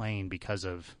 are playing because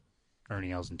of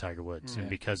Ernie Els and Tiger Woods, and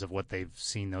because of what they've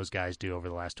seen those guys do over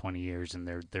the last 20 years and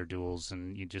their duels.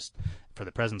 And you just, for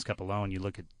the President's Cup alone, you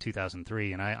look at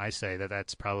 2003, and I say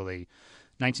that's probably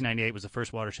 1998 was the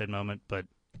first watershed moment, but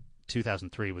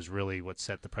 2003 was really what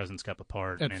set the President's Cup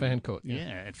apart. At Fancourt.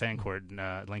 Yeah, at Fancourt,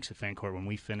 Links at Fancourt, when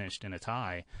we finished in a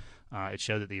tie. It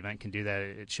showed that the event can do that.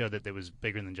 It showed that it was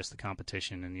bigger than just the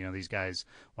competition. And, these guys,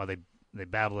 while they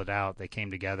battled it out, they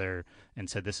came together and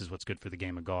said, this is what's good for the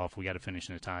game of golf. We got to finish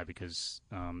in a tie because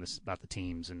this is about the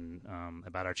teams and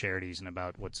about our charities and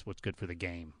about what's good for the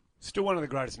game. Still one of the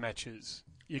greatest matches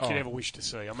you could ever wish to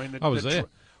see. I mean, I was there.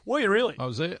 Were you really? I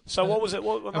was there. So what was it?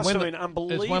 What must have been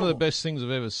unbelievable. It's one of the best things I've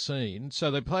ever seen.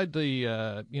 So they played they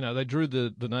drew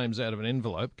the names out of an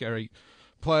envelope. Gary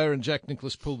Player and Jack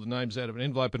Nicklaus pulled the names out of an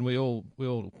envelope, and we all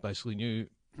basically knew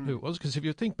who it was. Because if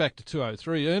you think back to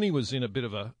 2003, Ernie was in a bit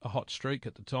of a hot streak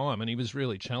at the time, and he was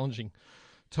really challenging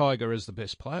Tiger as the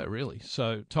best player, really.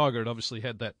 So Tiger had obviously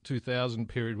had that 2000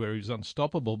 period where he was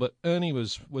unstoppable, but Ernie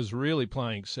was really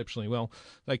playing exceptionally well.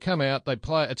 They come out, they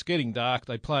play. It's getting dark.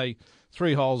 They play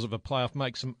 3 holes of a playoff,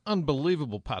 make some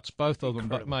unbelievable putts, both of them,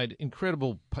 but made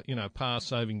incredible,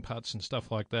 par-saving putts and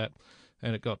stuff like that.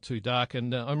 And it got too dark.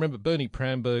 And I remember Bernie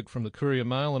Pramberg from the Courier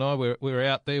Mail and I we were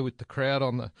out there with the crowd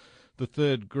on the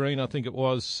third green, I think it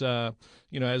was,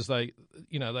 as they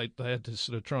had to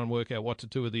sort of try and work out what to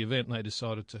do with the event, and they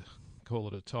decided to call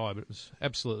it a tie. But it was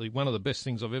absolutely one of the best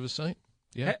things I've ever seen.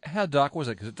 Yeah. How dark was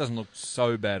it? Because it doesn't look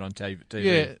so bad on TV.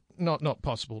 Yeah, not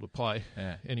possible to play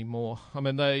Yeah. anymore. I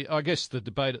mean, I guess the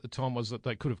debate at the time was that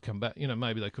they could have come back.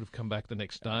 Maybe they could have come back the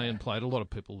next day and played. A lot of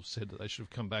people said that they should have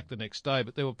come back the next day,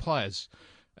 but there were players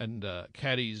and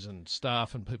caddies and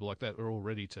staff and people like that were all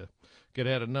ready to get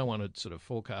out, and no one had sort of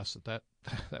forecast that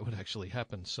would actually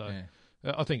happen. So. Yeah.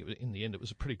 I think in the end it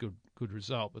was a pretty good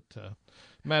result. But,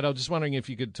 Matt, I was just wondering if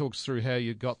you could talk us through how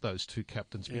you got those two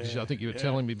captains, because I think you were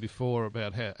telling me before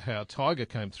about how Tiger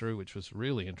came through, which was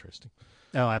really interesting.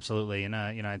 Oh, absolutely.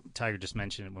 And, Tiger just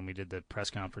mentioned it when we did the press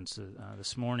conference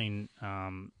this morning.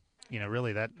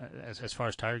 Really that as far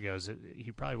as Tiger goes,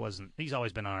 he probably wasn't. He's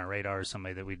always been on our radar as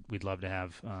somebody that we'd love to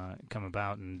have come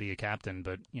about and be a captain.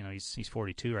 But he's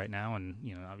 42 right now, and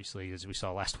obviously as we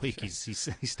saw last week, he's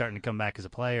starting to come back as a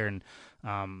player. And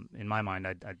in my mind,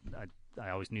 I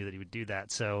always knew that he would do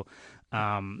that. So,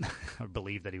 or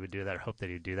believe that he would do that, or hope that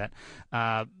he would do that.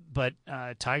 But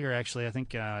Tiger actually, I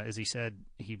think, as he said,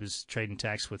 he was trading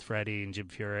texts with Freddie and Jim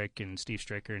Furyk and Steve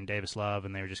Stricker and Davis Love,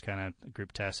 and they were just kind of a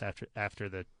group test after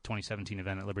the 2017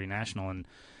 event at Liberty National. And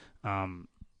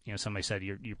somebody said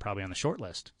you're probably on the short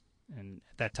list. And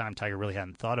at that time, Tiger really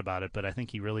hadn't thought about it, but I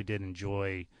think he really did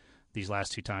enjoy these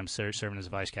last two times serving as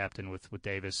vice captain with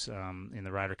Davis in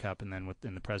the Ryder Cup and then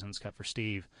in the President's Cup for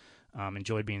Steve.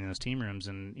 Enjoyed being in those team rooms,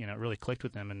 and it really clicked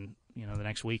with him. And the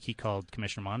next week he called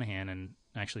Commissioner Monahan and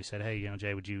actually said, "Hey,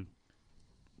 Jay, would you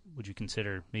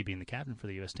consider me being the captain for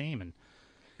the U.S. team?" And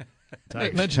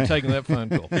imagine taking that phone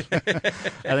call.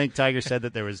 I think Tiger said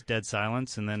that there was dead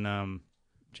silence, and then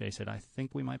Jay said, "I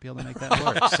think we might be able to make that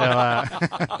work."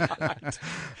 So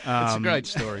it's a great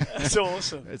story. It's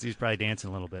awesome. He's probably dancing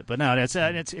a little bit, but no,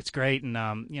 it's great. And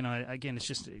again,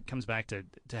 it comes back to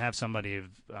have somebody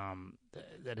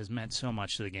that has meant so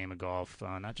much to the game of golf,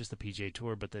 not just the PGA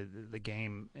Tour, but the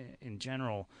game in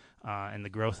general, and the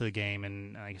growth of the game.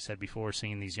 And like I said before,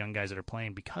 seeing these young guys that are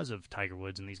playing because of Tiger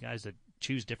Woods, and these guys that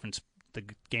choose the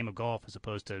game of golf as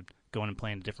opposed to going and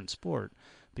playing a different sport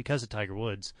because of Tiger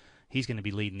Woods. He's going to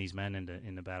be leading these men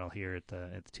into battle here at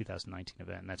the 2019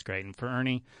 event, and that's great. And for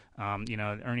Ernie,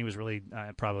 Ernie was really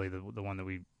probably the one that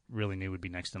we really knew would be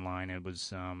next in line. It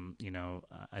was,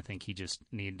 I think he just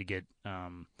needed to get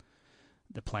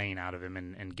the playing out of him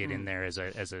and get in there as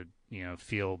a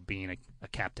feel being a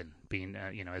captain, being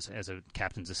as a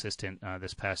captain's assistant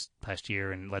this past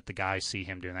year, and let the guys see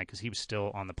him doing that, because he was still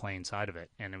on the playing side of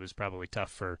it, and it was probably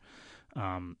tough for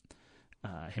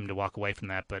him to walk away from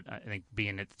that. But I think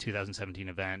being at the 2017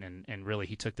 event, and really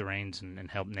he took the reins and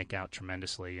helped Nick out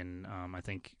tremendously. And I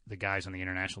think the guys on the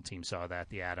international team saw that,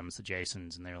 the Adams, the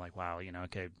Jasons, and they were like, wow,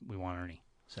 okay, we want Ernie.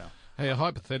 So, hey, a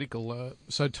hypothetical.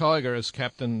 So Tiger as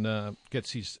captain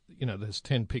gets his, there's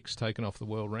 10 picks taken off the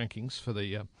world rankings for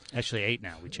the. Actually 8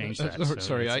 now. We changed that. So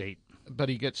sorry, 8. But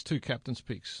he gets 2 captain's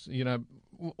picks.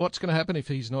 What's going to happen if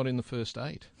he's not in the first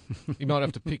 8? He might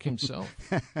have to pick himself.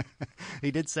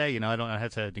 He did say, I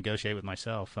have to negotiate with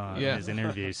myself in his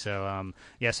interview. So,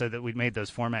 so that we made those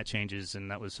format changes,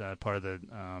 and that was part of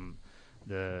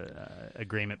the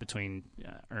agreement between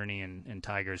Ernie and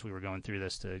Tiger as we were going through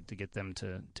this to get them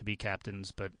to be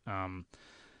captains. But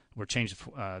we're changing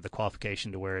the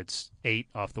qualification to where it's 8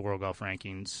 off the World Golf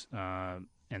Rankings,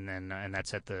 and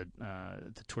that's at the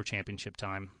Tour Championship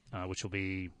time, which will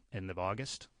be end of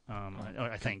August.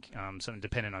 I think something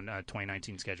depending on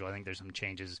 2019 schedule. I think there's some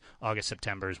changes. August,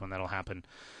 September is when that'll happen,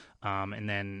 and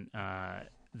then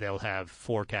they'll have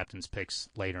 4 captains picks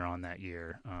later on that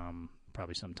year,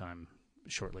 probably sometime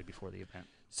shortly before the event.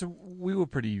 So we were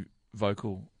pretty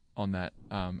vocal on that,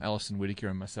 Alison Whittaker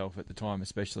and myself at the time,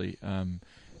 especially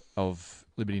of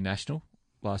Liberty National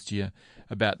last year,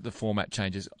 about the format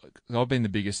changes. I've been the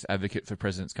biggest advocate for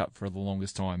President's Cup for the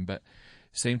longest time, but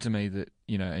it seemed to me that,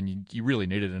 and you really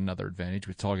needed another advantage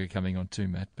with Tiger coming on too,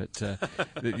 Matt, but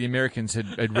the Americans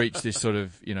had reached this sort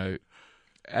of,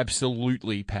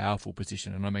 absolutely powerful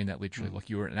position, and I mean that literally, like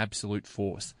you were an absolute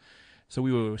force. So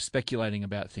we were speculating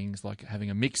about things like having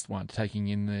a mixed one, taking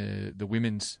in the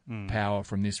women's power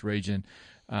from this region,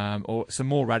 or some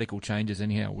more radical changes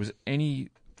anyhow. Was any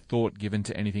thought given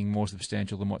to anything more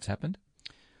substantial than what's happened?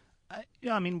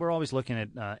 Yeah, I mean, we're always looking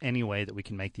at any way that we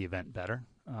can make the event better,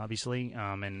 obviously,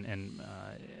 and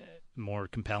more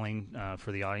compelling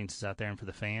for the audiences out there and for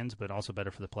the fans, but also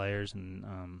better for the players and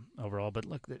overall. But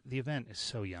look, the event is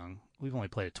so young. We've only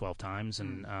played it 12 times,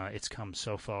 and it's come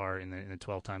so far in the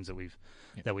 12 times that we've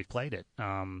played it.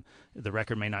 The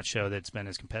record may not show that it's been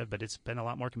as competitive, but it's been a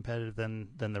lot more competitive than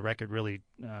the record really.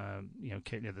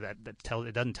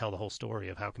 It doesn't tell the whole story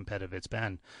of how competitive it's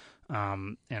been.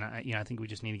 And I think we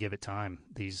just need to give it time.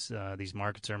 These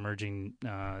markets are emerging.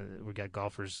 We've got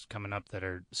golfers coming up that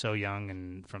are so young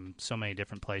and from so many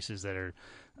different places that are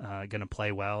going to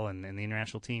play well. And the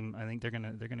international team, I think they're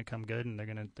gonna come good, and they're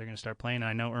gonna start playing. And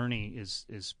I know Ernie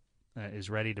is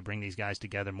ready to bring these guys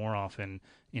together more often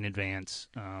in advance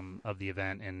of the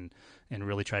event and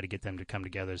really try to get them to come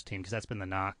together as a team, because that's been the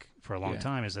knock for a long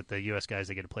time, is that the U.S. guys,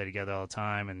 they get to play together all the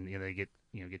time, and they get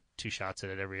 2 shots at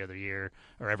it every other year,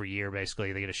 or every year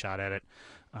basically they get a shot at it,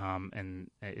 and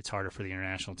it's harder for the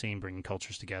international team bringing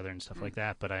cultures together and stuff like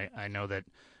that. But I know that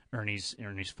Ernie's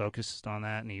focused on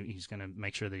that, and he's going to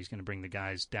make sure that he's going to bring the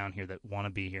guys down here that want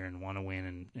to be here and want to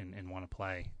win and want to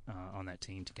play on that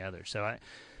team together. So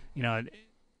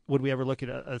would we ever look at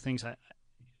other things?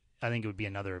 I think it would be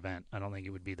another event. I don't think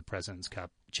it would be the President's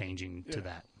Cup changing to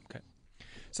that. Okay.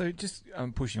 So just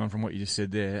pushing on from what you just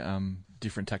said there,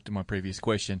 different tack to my previous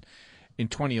question. In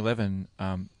 2011,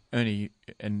 Ernie,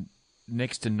 and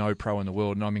next to no pro in the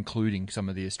world, and I'm including some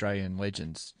of the Australian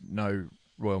legends, no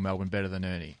Royal Melbourne better than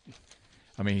Ernie.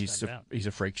 I mean, he's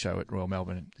a freak show at Royal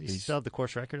Melbourne. He's still have the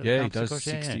course record. He does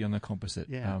 60 on the composite.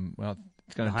 Yeah. Well,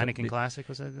 it's the Heineken Classic,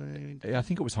 was that? Yeah, I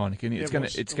think it was Heineken.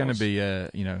 It's going to be a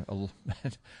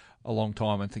long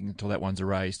time. I think until that one's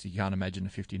erased. You can't imagine a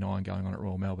 59 going on at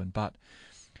Royal Melbourne. But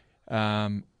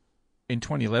in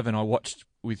 2011, I watched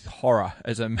with horror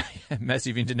as a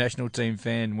massive international team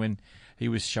fan when he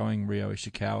was showing Ryo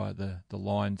Ishikawa the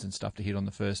lines and stuff to hit on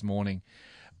the first morning,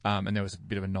 and there was a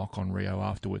bit of a knock on Rio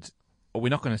afterwards. We're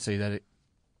not going to see that.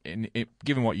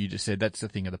 Given what you just said, that's the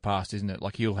thing of the past, isn't it?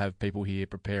 Like, he'll have people here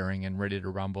preparing and ready to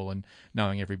rumble and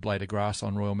knowing every blade of grass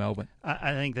on Royal Melbourne.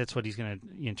 I think that's what he's going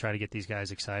to try to get these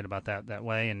guys excited about that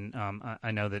way. And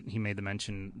I know that he made the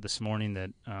mention this morning that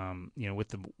with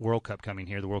the World Cup coming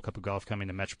here, the World Cup of Golf coming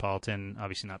to Metropolitan,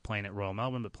 obviously not playing at Royal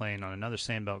Melbourne, but playing on another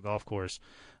Sandbelt golf course.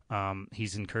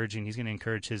 He's going to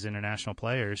encourage his international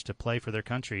players to play for their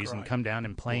countries and come down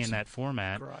and play in that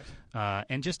format,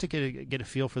 and just to get a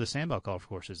feel for the Sandbelt golf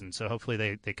courses. And so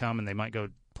hopefully they come, and they might go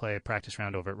play a practice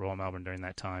round over at Royal Melbourne during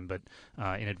that time, but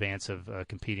in advance of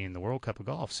competing in the World Cup of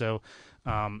Golf. So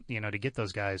to get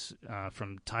those guys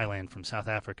from Thailand, from South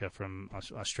Africa, from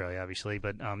Australia, obviously,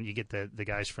 but you get the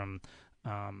guys from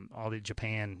all the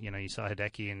Japan. You saw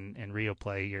Hideki and Rio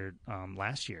play here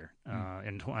last year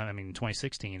in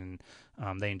 2016,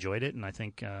 and they enjoyed it. And I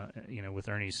think with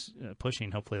Ernie's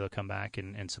pushing, hopefully they'll come back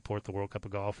and support the World Cup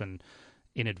of Golf and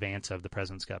in advance of the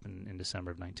President's Cup in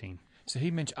December of 19. So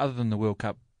he mentioned, other than the World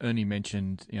Cup, Ernie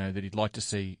mentioned that he'd like to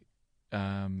see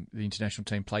the international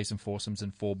team play some foursomes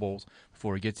and 4 balls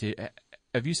before he gets here.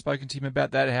 Have you spoken to him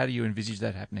about that? How do you envisage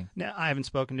that happening? No, I haven't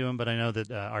spoken to him, but I know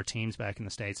that our teams back in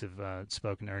the States have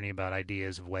spoken to Ernie about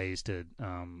ideas of ways to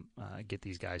get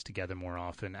these guys together more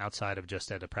often, outside of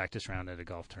just at a practice round at a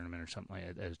golf tournament or something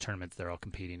like that, at a tournament that they're all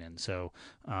competing in. So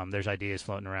there's ideas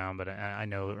floating around, but I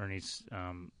know Ernie's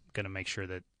going to make sure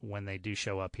that when they do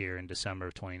show up here in December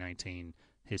of 2019,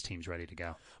 his team's ready to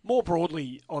go. More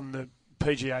broadly on the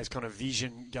PGA's kind of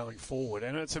vision going forward,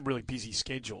 and it's a really busy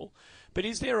schedule, but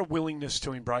is there a willingness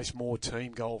to embrace more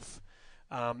team golf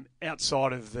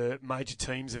outside of the major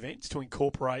teams events, to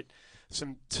incorporate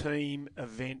some team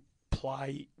event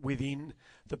play within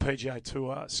the PGA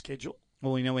Tour schedule?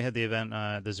 Well, we had the event,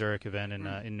 the Zurich event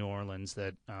in New Orleans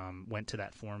that went to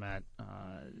that format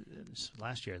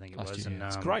last year, I think it was. And,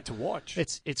 it's great to watch.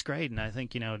 It's great, and I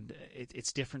think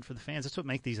it's different for the fans. That's what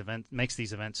makes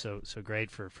these events so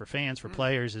great for fans, for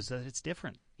players, is that it's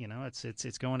different.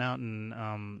 It's going out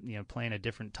and playing a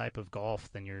different type of golf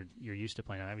than you're used to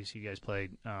playing. Obviously, you guys play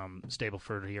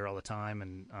Stableford here all the time,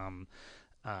 and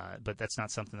but that's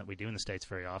not something that we do in the States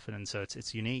very often, and so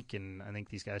it's unique. And I think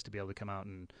these guys to be able to come out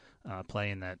and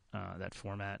play in that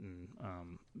format and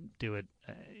do it,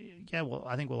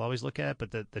 I think we'll always look at. But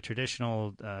the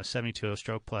traditional 72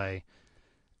 stroke play,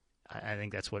 I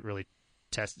think that's what really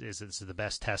is the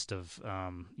best test of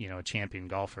a champion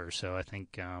golfer. So I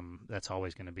think that's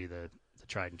always going to be the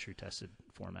tried and true tested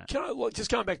format. Can I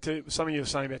just going back to something you were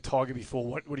saying about Tiger before,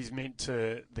 what he's meant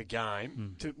to the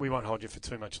game? We won't hold you for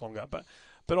too much longer, but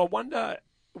I wonder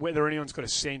whether anyone's got a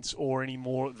sense, or any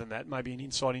more than that, maybe an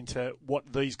insight into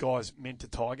what these guys meant to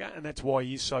Tiger, and that's why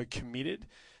he's so committed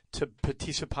to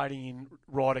participating in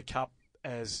Ryder Cup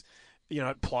as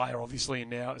player, obviously,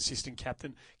 and now assistant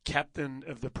captain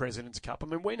of the President's Cup. I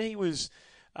mean, when he was,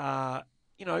 kind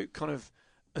of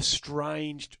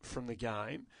estranged from the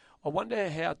game, I wonder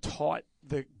how tight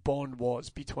the bond was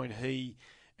between he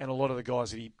and a lot of the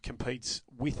guys that he competes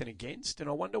with and against. And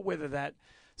I wonder whether that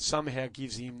somehow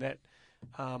gives him that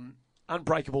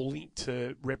unbreakable link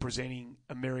to representing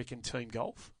American team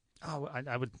golf. Oh,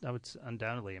 I would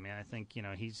undoubtedly. I mean, I think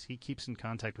he keeps in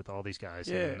contact with all these guys.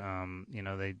 Yeah.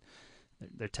 And,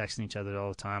 they're texting each other all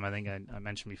the time. I think I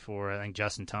mentioned before. I think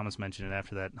Justin Thomas mentioned it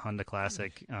after that Honda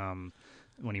Classic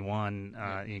when he won.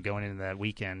 Going into that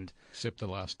weekend, except the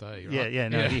last day. Right?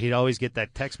 Yeah. He'd always get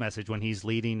that text message when he's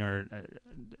leading or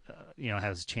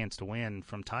has a chance to win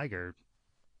from Tiger.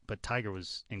 But Tiger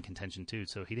was in contention too,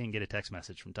 so he didn't get a text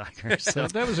message from Tiger. So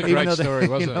that was a great story,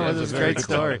 wasn't it? It was a great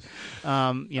story.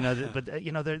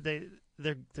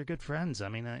 They're good friends. I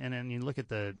mean, and then you look at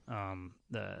the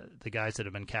guys that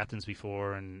have been captains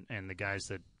before, and the guys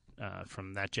that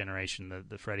from that generation,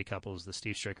 the Freddie Couples, the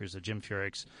Steve Strickers, the Jim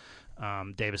Furyk's,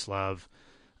 Davis Love.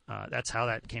 That's how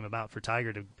that came about for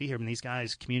Tiger to be here. And these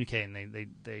guys communicate, and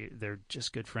they're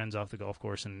just good friends off the golf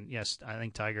course. And yes, I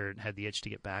think Tiger had the itch to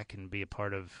get back and be a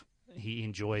part of. He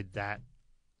enjoyed that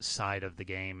side of the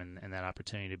game and that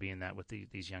opportunity to be in that with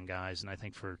these young guys. And I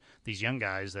think for these young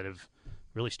guys that have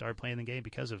really started playing the game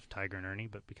because of Tiger and Ernie,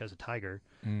 but because of Tiger,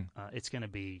 it's going to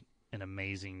be an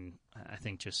amazing, I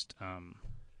think, just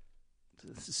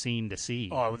scene to see.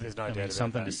 Oh, there's no doubt about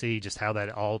something that. to see just how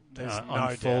that all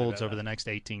unfolds over the next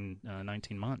 19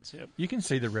 months. Yep. You can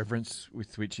see the reverence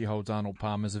with which he holds Arnold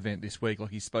Palmer's event this week. Like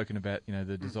he's spoken about,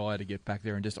 the desire to get back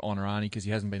there and just honour Arnie because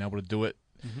he hasn't been able to do it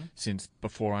since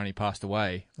before Arnie passed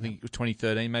away. I think it was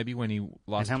 2013 maybe when he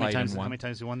last played and won. How many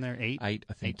times he won there? 8? 8,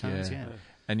 I think. 8 times, yeah.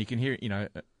 And you can hear,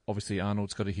 obviously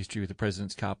Arnold's got a history with the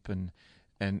President's Cup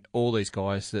and all these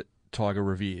guys that Tiger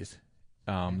reveres.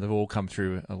 They've all come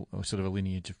through a sort of a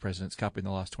lineage of President's Cup in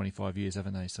the last 25 years,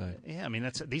 haven't they? So yeah, I mean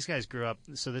these guys grew up.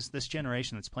 So this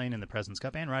generation that's playing in the President's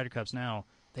Cup and Ryder Cups now,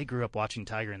 they grew up watching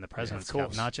Tiger in the President's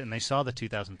Cup, and they saw the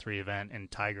 2003 event and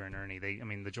Tiger and Ernie.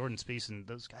 The Jordan Spieth and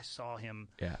those guys saw him.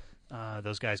 Yeah,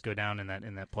 those guys go down in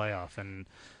that playoff, and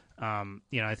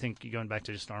I think going back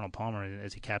to just Arnold Palmer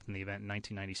as he captained the event in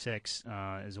 1996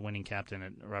 as a winning captain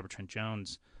at Robert Trent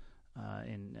Jones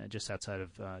in just outside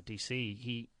of D.C.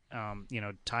 He.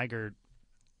 Tiger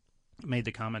made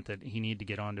the comment that he needed to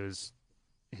get onto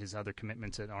his other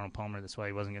commitments at Arnold Palmer. That's why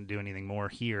he wasn't going to do anything more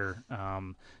here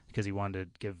because he wanted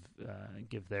to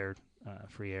give their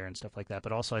free air and stuff like that.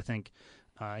 But also, I think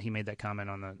he made that comment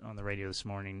on the radio this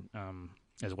morning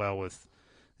as well with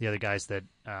the other guys that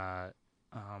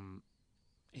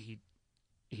he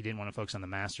didn't want to focus on the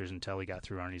Masters until he got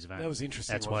through Arnie's event. That was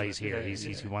interesting. That's why he's here. Yeah,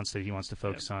 he wants to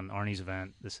focus on Arnie's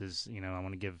event. This is I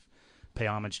want to pay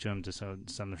homage to him to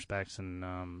some respects, and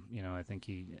I think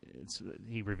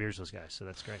he reveres those guys, so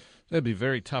that's great. That'd be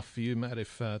very tough for you, Matt,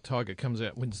 if Tiger comes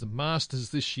out, wins the Masters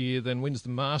this year, then wins the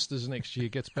Masters next year,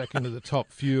 gets back into the top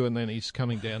few, and then he's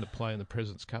coming down to play in the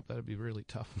President's Cup. That'd be really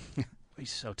tough. It'd be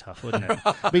so tough, wouldn't it?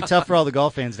 It'd be tough for all the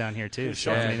golf fans down here too.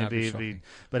 Sure.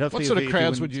 But hopefully, what sort of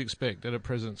crowds would you expect at a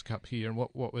President's Cup here, and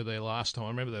what were there last time? I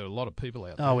remember there were a lot of people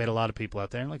out there. Oh, we had a lot of people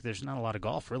out there. And there's not a lot of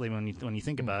golf really when you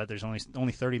think about it. There's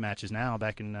only 30 matches now.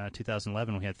 Back in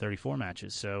 2011, we had 34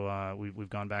 matches. So we've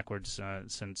gone backwards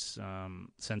since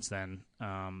then.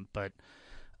 But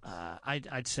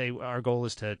I'd say our goal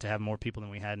is to have more people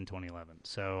than we had in 2011.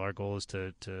 So our goal is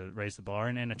to raise the bar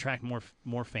and attract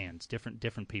more fans,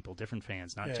 different people, different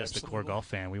fans, not just the core golf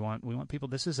fan. We want people.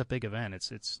 This is a big event.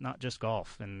 It's not just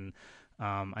golf, and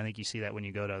I think you see that when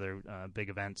you go to other big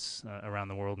events around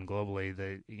the world and globally.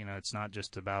 It's not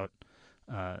just about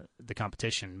the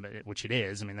competition, which it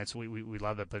is. I mean, we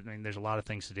love it, but there's a lot of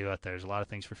things to do out there. There's a lot of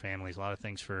things for families, a lot of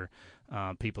things for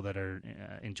people that are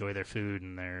enjoy their food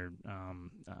and their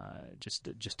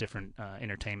just different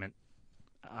entertainment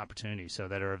opportunities. So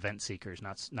that are event seekers,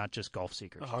 not just golf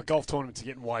seekers. Golf tournaments are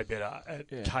getting way better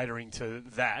at catering to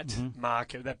that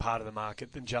market, that part of the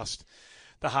market, than just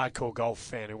the hardcore golf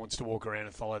fan who wants to walk around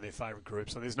and follow their favourite group.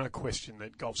 So there's no question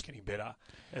that golf's getting better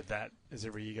at that as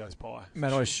every year goes by.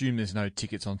 Matt, I assume there's no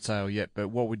tickets on sale yet, but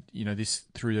what would, this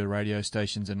through the radio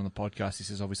stations and on the podcast, this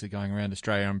is obviously going around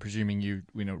Australia. I'm presuming you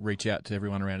reach out to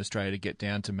everyone around Australia to get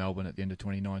down to Melbourne at the end of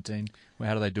 2019. Well,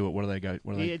 how do they do it? What do they go?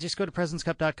 Just go to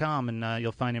presidentscup.com and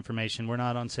you'll find information. We're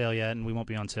not on sale yet, and we won't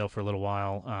be on sale for a little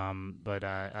while. But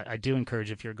I do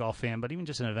encourage, if you're a golf fan, but even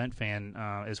just an event fan,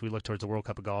 as we look towards the World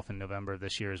Cup of Golf in November of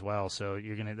this year as well. So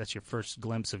that's your first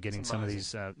glimpse of getting some of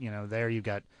these. There you've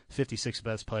got 56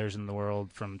 best players in the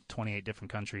world from 28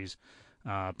 different countries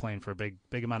playing for a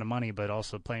big amount of money, but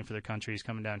also playing for their countries,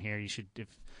 coming down here. You should,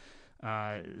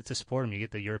 to support them. You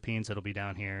get the Europeans that'll be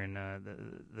down here, and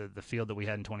the field that we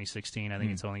had in 2016. I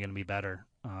think it's only going to be better,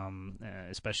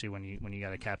 especially when you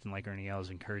got a captain like Ernie Els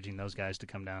encouraging those guys to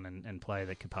come down and play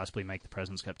that could possibly make the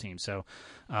President's Cup team. So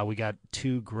we got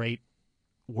two great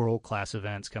world-class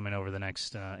events coming over the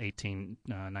next 18,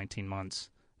 19 months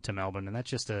to Melbourne, and that's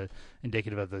just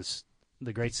indicative of this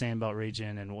the Great Sandbelt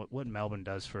region and what Melbourne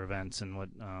does for events and what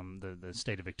the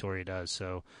state of Victoria does.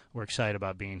 So we're excited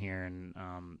about being here, and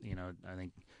I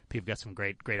think people got some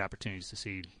great opportunities to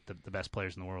see the best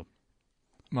players in the world.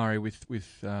 Murray, with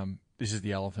this is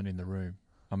the elephant in the room.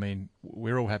 I mean,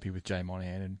 we're all happy with Jay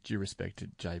Monahan, and due respect to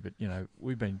Jay, but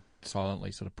we've been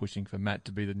silently sort of pushing for Matt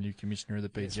to be the new commissioner of the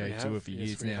PGA Tour for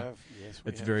years now.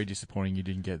 It's very disappointing you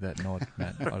didn't get that nod,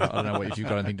 Matt. I don't know if you've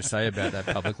got anything to say about that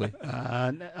publicly.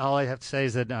 All I have to say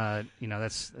is that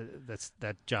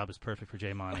that job is perfect for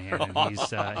Jay Monahan,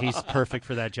 and he's perfect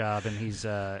for that job, and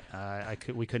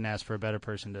we couldn't ask for a better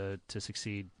person to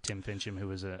succeed Tim Fincham, who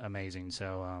was amazing.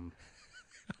 So.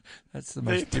 That's the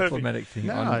most diplomatic thing.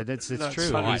 No, it's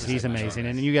true. He's amazing,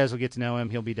 and you guys will get to know him.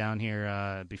 He'll be down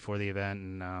here before the event,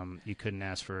 and you couldn't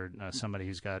ask for somebody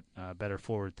who's got better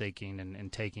forward thinking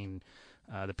and taking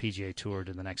the PGA Tour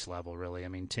to the next level. Really, I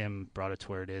mean, Tim brought it to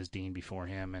where it is. Dean before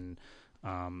him, and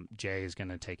Jay is going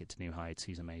to take it to new heights.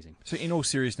 He's amazing. So, in all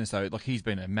seriousness, though, like he's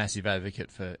been a massive advocate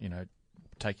for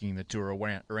taking the tour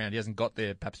around. He hasn't got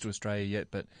there, perhaps, to Australia yet,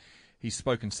 but. He's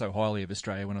spoken so highly of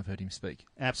Australia when I've heard him speak.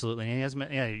 Absolutely. And he hasn't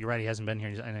been, you're right, he hasn't been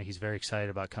here. I know he's very excited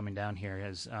about coming down here.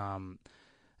 It's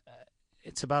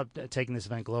about taking this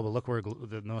event global. Look, we're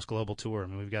the most global tour. I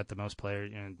mean, we've got the most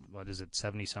players,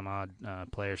 70-some-odd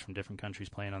players from different countries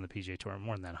playing on the PGA Tour,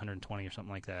 more than that, 120 or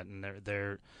something like that. And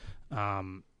they're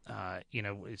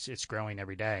it's growing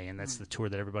every day, and that's the tour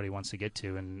that everybody wants to get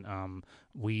to. And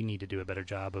we need to do a better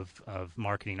job of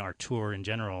marketing our tour in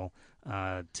general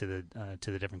to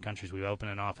the different countries. We've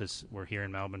opened an office. We're here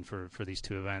in Melbourne for these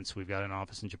two events. We've got an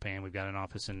office in Japan. We've got an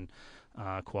office in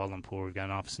Kuala Lumpur. We've got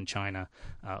an office in China,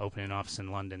 opening an office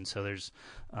in London. So there's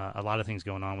a lot of things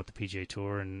going on with the PGA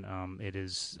Tour, and it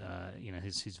is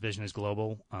his vision is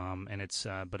global, and it's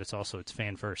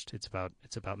fan first. It's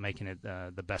about making it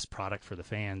the best product for the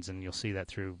fans, and you'll see that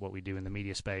through what we do in the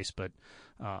media space, but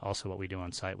also what we do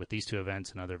on site with these two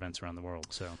events and other events around the world.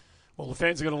 So. Well, the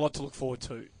fans have got a lot to look forward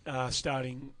to,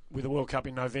 starting with the World Cup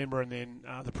in November and then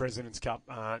the President's Cup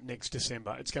next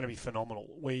December. It's going to be phenomenal.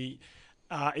 We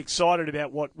are excited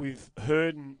about what we've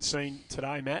heard and seen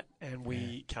today, Matt, and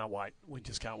we can't wait. We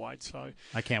just can't wait. So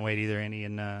I can't wait either, Andy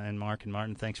and Mark and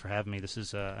Martin. Thanks for having me. This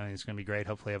is it's going to be great.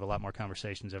 Hopefully, I have a lot more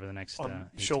conversations over the next.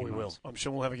 I'm sure we will. I'm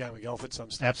sure we'll have a game of golf at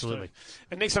some stage. Absolutely. Too.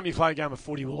 And next time you play a game of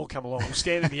footy, we'll all come along. We'll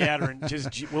stand in the outer and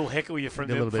we'll heckle you from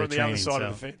the other side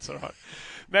of the fence. All right.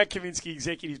 Matt Kaminski,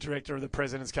 Executive Director of the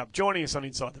President's Cup, joining us on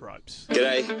Inside the Ropes.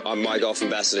 G'day, I'm My Golf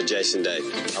Ambassador Jason Day.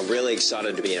 I'm really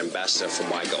excited to be an ambassador for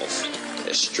My Golf,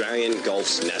 Australian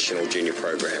Golf's national junior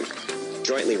program,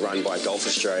 jointly run by Golf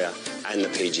Australia and the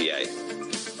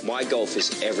PGA. My Golf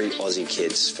is every Aussie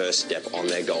kid's first step on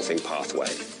their golfing pathway.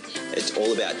 It's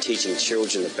all about teaching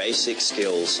children the basic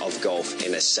skills of golf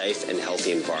in a safe and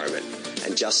healthy environment,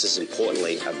 and just as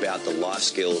importantly, about the life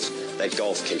skills that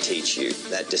golf can teach you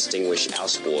that distinguish our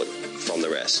sport from the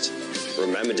rest.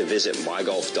 Remember to visit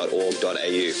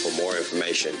mygolf.org.au for more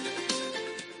information.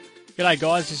 G'day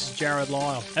guys, this is Jared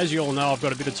Lyle. As you all know, I've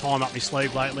got a bit of time up my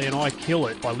sleeve lately, and I kill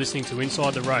it by listening to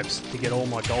Inside the Ropes to get all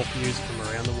my golf news from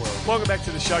around the world. Welcome back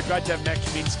to the show. Great to have Matt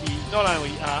Kaminski not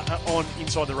only on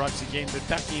Inside the Ropes again, but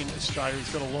back in Australia.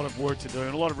 He's got a lot of work to do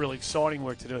and a lot of really exciting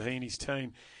work to do, he and his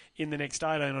team, in the next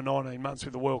 18 or 19 months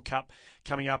with the World Cup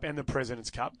coming up and the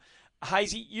President's Cup.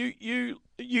 Hazy,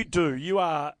 you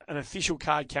are an official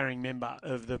card-carrying member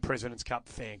of the President's Cup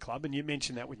fan club, and you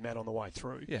mentioned that with Matt on the way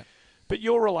through. Yeah. But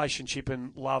your relationship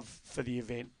and love for the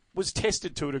event was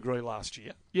tested to a degree last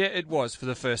year. Yeah, it was for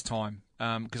the first time.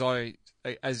 Because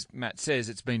as Matt says,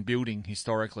 it's been building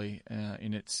historically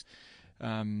in its,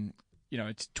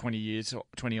 it's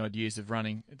 20 odd years of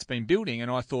running. It's been building,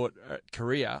 and I thought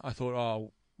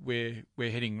we're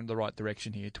heading in the right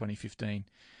direction here, 2015.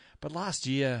 But last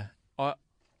year,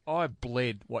 I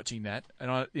bled watching that,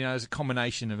 and there's a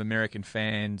combination of American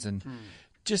fans and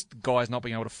just guys not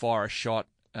being able to fire a shot.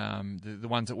 The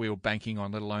ones that we were banking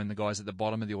on, let alone the guys at the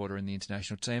bottom of the order in the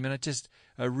international team, and it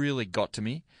really got to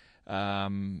me.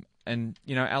 And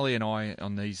Ali and I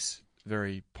on these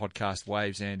very podcast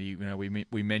waves, Andy,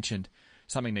 we mentioned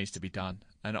something needs to be done,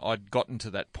 and I'd gotten to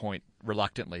that point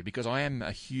reluctantly because I am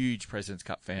a huge President's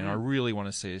Cup fan. And I really want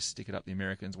to see us stick it up the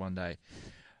Americans one day.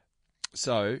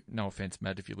 So, no offence,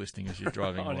 Matt, if you're listening as you're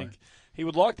driving away. He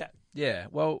would like that. Yeah,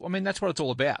 well, I mean, that's what it's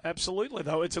all about. Absolutely,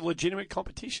 though. It's a legitimate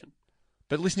competition.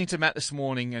 But listening to Matt this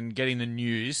morning and getting the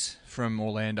news from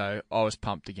Orlando, I was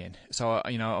pumped again. So,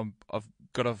 I've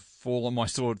got to fall on my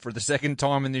sword for the second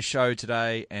time in this show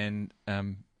today and,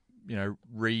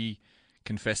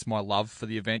 re-confess my love for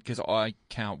the event because I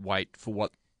can't wait for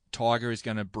what Tiger is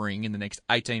going to bring in the next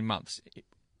 18 months.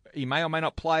 He may or may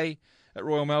not play at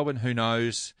Royal Melbourne? Who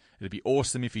knows? It'd be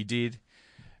awesome if he did.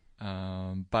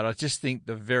 But I just think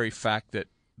the very fact that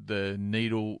the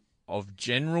needle of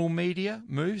general media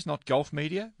moves, not golf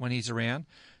media, when he's around,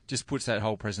 just puts that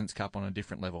whole President's Cup on a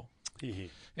different level.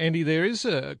 Andy, there is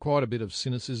quite a bit of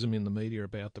cynicism in the media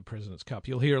about the President's Cup.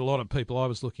 You'll hear a lot of people. I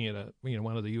was looking at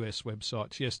one of the US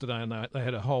websites yesterday, and they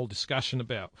had a whole discussion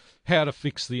about how to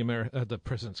fix the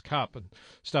President's Cup and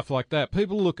stuff like that.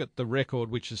 People look at the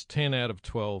record, which is 10 out of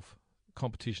 12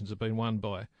 competitions have been won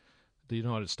by the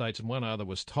United States, and one other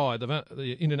was tied.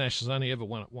 The Internationals only ever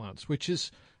won it once, which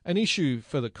is an issue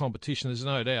for the competition, there's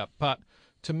no doubt. But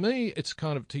to me, it's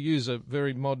kind of, to use a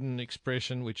very modern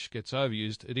expression which gets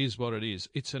overused, it is what it is.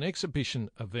 It's an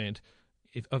exhibition event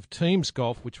of teams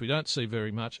golf, which we don't see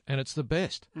very much, and it's the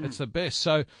best. It's the best.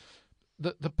 So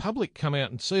the public come out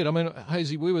and see it. I mean,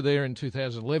 Hazy, we were there in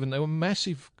 2011. There were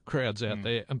massive crowds out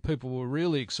there, and people were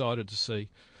really excited to see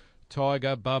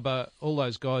Tiger, Bubba, all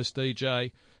those guys,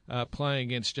 DJ, playing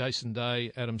against Jason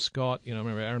Day, Adam Scott. I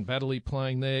remember Aaron Baddeley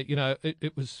playing there.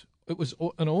 It was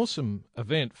an awesome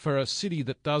event for a city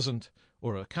that doesn't,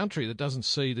 or a country that doesn't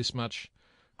see this much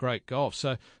great golf.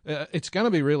 So it's going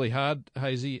to be really hard,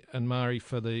 Hazy and Murray,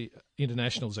 for the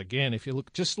internationals again. If you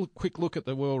quick look at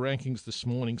the world rankings this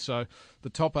morning. So the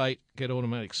top 8 get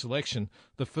automatic selection.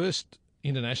 The first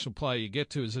international player you get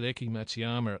to is Hideki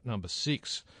Matsuyama at number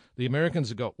 6. The Americans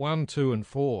have got 1, 2, and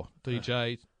 4.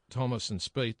 DJ, Thomas and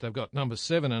Spieth. They've got number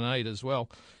 7 and 8 as well.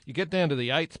 You get down to the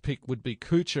 8th pick would be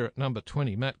Kuchar at number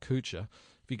 20, Matt Kuchar.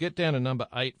 If you get down to number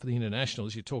 8 for the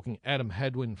internationals, you're talking Adam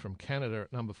Hadwin from Canada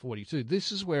at number 42.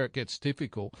 This is where it gets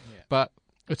difficult. Yeah. But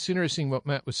it's interesting what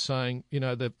Matt was saying.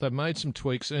 They've made some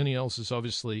tweaks. Ernie Els has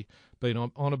obviously been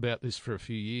on about this for a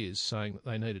few years, saying that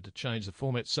they needed to change the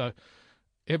format. So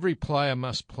every player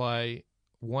must play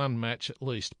one match at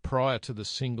least prior to the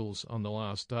singles on the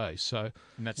last day. So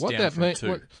what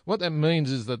that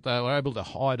means is that they were able to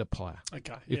hide a player.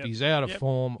 Okay. If he's out of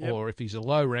form or if he's a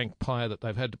low-ranked player that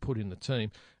they've had to put in the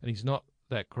team and he's not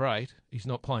that great, he's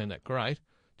not playing that great,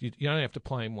 you only have to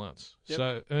play him once.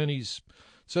 So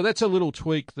So that's a little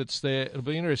tweak that's there. It'll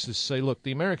be interesting to see. Look,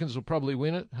 the Americans will probably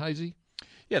win it, Hazy.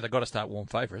 Yeah, they've got to start warm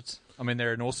favourites. I mean,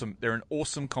 they're an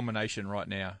awesome combination right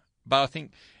now. But I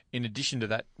think in addition to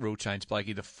that rule change,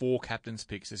 Blakey, the 4 captains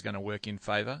picks is going to work in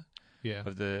favour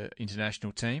of the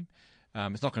international team.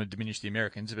 It's not going to diminish the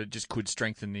Americans, but it just could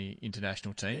strengthen the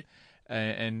international team.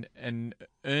 And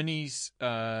Ernie's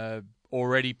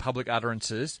already public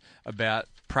utterances about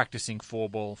practicing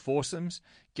 4-ball foursomes,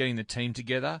 getting the team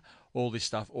together, all this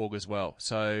stuff augurs well.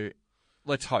 So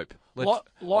let's hope.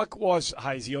 Likewise,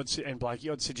 Hazy and Blakey,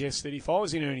 I'd suggest that if I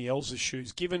was in Ernie Els'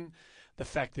 shoes, given the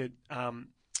fact that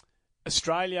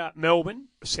Australia, Melbourne,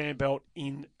 Sandbelt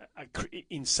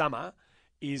in summer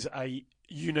is a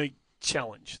unique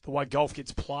challenge. The way golf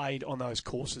gets played on those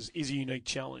courses is a unique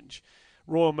challenge.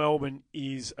 Royal Melbourne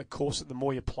is a course that the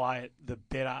more you play it, the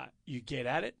better you get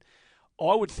at it.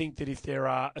 I would think that if there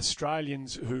are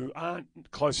Australians who aren't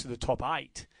close to the top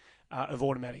 8 of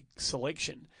automatic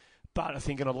selection, but are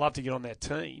thinking I'd love to get on that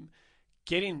team,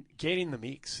 get in the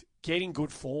mix. Get in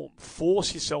good form.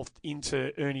 Force yourself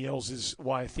into Ernie Els'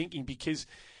 way of thinking, because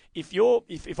if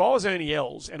I was Ernie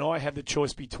Els and I had the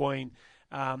choice between,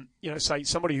 say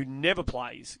somebody who never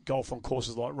plays golf on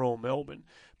courses like Royal Melbourne,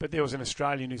 but there was an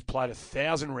Australian who's played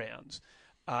 1,000 rounds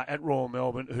at Royal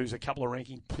Melbourne who's a couple of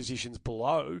ranking positions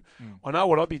below, I know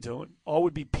what I'd be doing. I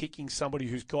would be picking somebody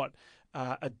who's got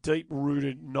a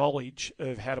deep-rooted knowledge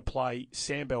of how to play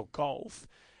Sandbelt golf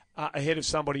ahead of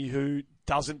somebody who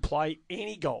doesn't play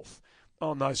any golf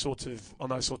on those sorts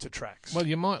of tracks. Well,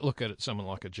 you might look at it someone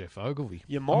like a Jeff Ogilvy.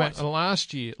 You might.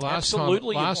 Last time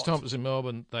it was in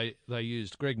Melbourne,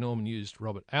 Greg Norman used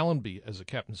Robert Allenby as a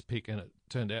captain's pick, and it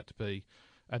turned out to be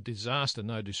a disaster.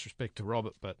 No disrespect to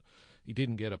Robert, but he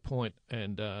didn't get a point.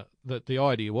 And the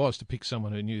idea was to pick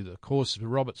someone who knew the course.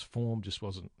 Robert's form just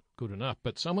wasn't good enough.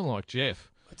 But someone like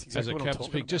Jeff as a captain's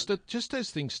pick, just as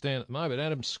things stand at the moment,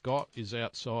 Adam Scott is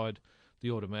outside the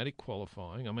automatic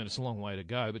qualifying. I mean, it's a long way to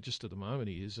go, but just at the moment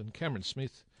he is. And Cameron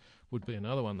Smith would be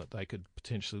another one that they could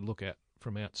potentially look at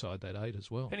from outside that 8 as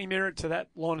well. Any merit to that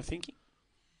line of thinking?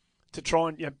 To try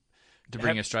and to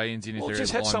bring Australians in if they're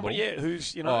just have somebody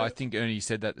who's I think Ernie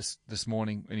said that this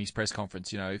morning in his press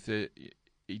conference. If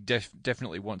he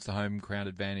definitely wants the home ground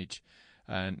advantage,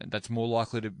 and that's more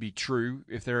likely to be true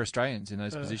if there are Australians in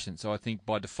those positions. So I think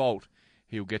by default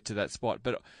he'll get to that spot.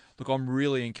 But look, I'm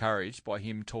really encouraged by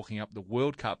him talking up the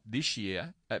World Cup this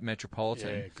year at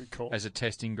Metropolitan as a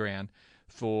testing ground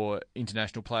for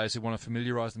international players who want to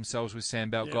familiarise themselves with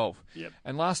Sandbelt golf. Yep.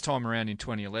 And last time around in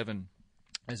 2011,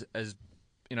 as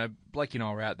Blake and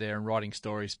I were out there and writing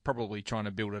stories, probably trying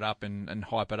to build it up and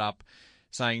hype it up,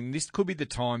 saying this could be the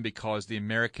time because the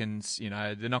Americans,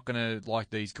 they're not going to like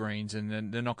these greens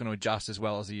and they're not going to adjust as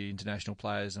well as the international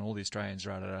players and all the Australians.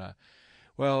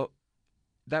 Well,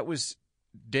 that was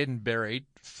dead and buried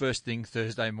first thing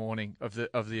Thursday morning of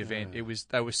the event.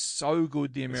 They were so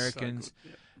good, the Americans. So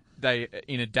good, They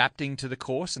in adapting to the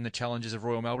course and the challenges of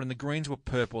Royal Melbourne. The greens were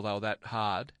purple; they were that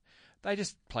hard. They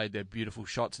just played their beautiful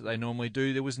shots that they normally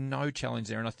do. There was no challenge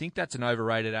there, and I think that's an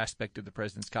overrated aspect of the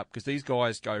President's Cup because these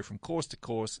guys go from course to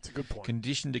course, that's a good point,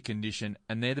 condition to condition,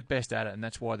 and they're the best at it, and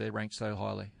that's why they're ranked so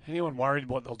highly. Anyone worried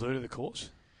what they'll do to the course?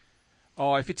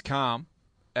 Oh, if it's calm,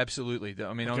 absolutely.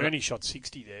 I mean, Gurney shot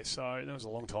 60 there, so that was a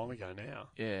long time ago now.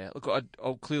 Yeah, look,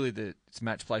 clearly it's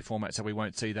match play format, so we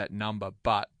won't see that number.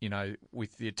 But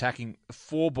with the attacking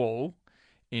 4-ball,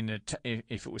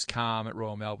 if it was calm at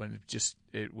Royal Melbourne,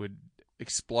 it would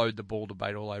explode the ball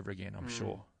debate all over again. I'm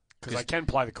sure because they can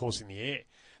play the course in the air.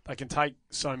 They can take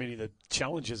so many of the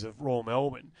challenges of Royal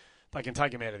Melbourne. They can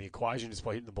take them out of the equation just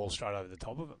by hitting the ball straight over the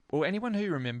top of them. Well, anyone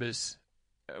who remembers.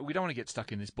 We don't want to get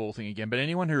stuck in this ball thing again, but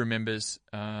anyone who remembers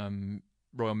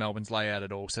Royal Melbourne's layout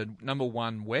at all, so number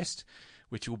 1 West,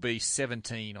 which will be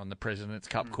 17 on the President's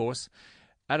Cup course.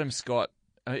 Adam Scott,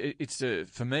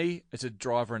 for me, it's a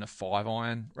driver and a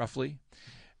 5-iron roughly.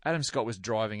 Adam Scott was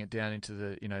driving it down into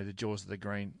the jaws of the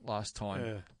green last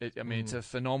time. Yeah. It's a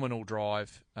phenomenal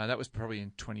drive. That was probably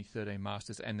in 2013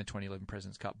 Masters and the 2011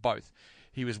 President's Cup, both.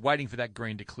 He was waiting for that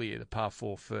green to clear, the par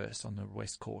 4 first on the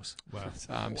West course. Wow.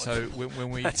 So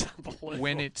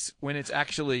when it's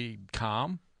actually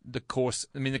calm, the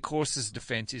course's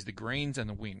defence is the greens and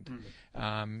the wind.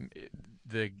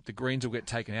 The greens will get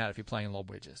taken out if you're playing lob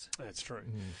wedges. That's true.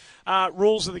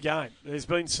 Rules of the game. There's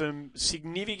been some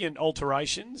significant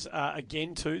alterations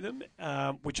again to them,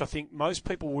 which I think most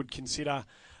people would consider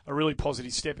a really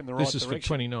positive step in the right direction. This is for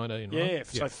 2019, right? Yeah.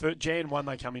 So for Jan 1,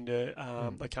 they come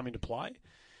into play.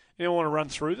 Anyone want to run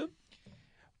through them?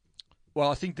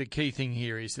 Well, I think the key thing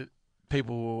here is that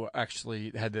people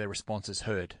actually had their responses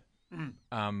heard. And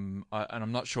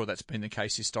I'm not sure that's been the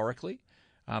case historically.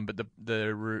 But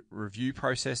the review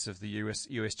process of the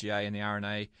USGA and the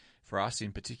R&A for us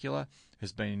in particular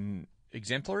has been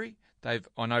exemplary.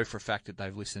 I know for a fact that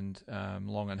they've listened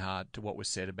long and hard to what was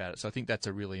said about it. So I think that's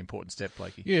a really important step,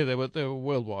 Blakey. Yeah, there were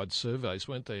worldwide surveys,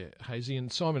 weren't there, Hazy?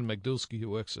 And Simon McDulsky, who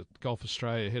works at Golf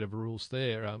Australia, head of rules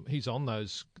there, he's on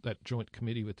that joint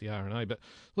committee with the R&A. But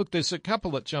look, there's a couple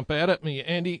that jump out at me,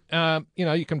 Andy.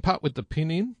 You can putt with the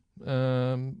pin in.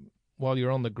 While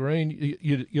you're on the green,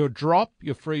 your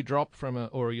free drop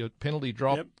or your penalty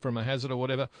drop from a hazard or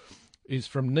whatever is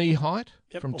from knee height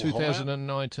from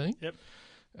 2019. Yep.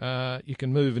 You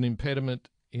can move an impediment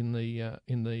in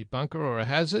the bunker or a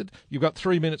hazard. You've got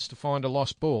 3 minutes to find a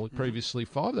lost ball. Previously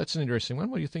 5. That's an interesting one.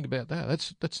 What do you think about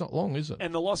that? That's not long, is it?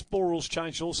 And the lost ball rules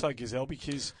changed also, Gazelle,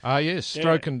 because yes,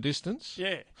 stroke and distance.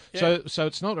 Yeah. So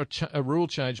it's not a rule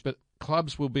change, but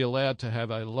clubs will be allowed to have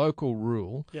a local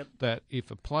rule that if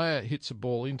a player hits a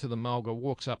ball into the mulga,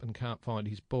 walks up and can't find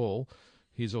his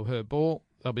or her ball,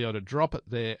 they'll be able to drop it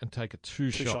there and take a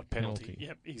two-shot penalty.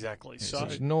 Yep, exactly. Yeah, so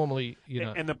it's normally,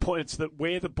 And the point is that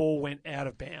where the ball went out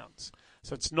of bounds.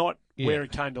 So it's not where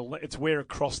it came to, it's where it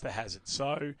crossed the hazard.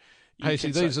 So... Hey,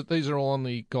 see, these are all on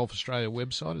the Golf Australia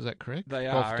website, is that correct? They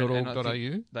are.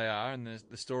 Golf.org.au? They are, and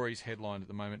the story's headlined at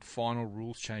the moment, final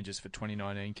rules changes for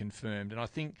 2019 confirmed. And I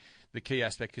think the key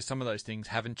aspect, because some of those things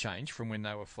haven't changed from when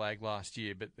they were flagged last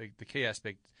year, but the key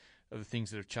aspect of the things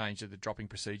that have changed are the dropping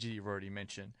procedure you've already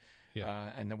mentioned. Yeah.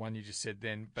 And the one you just said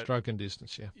then. But, stroke and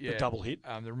distance, the double hit.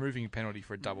 The removing a penalty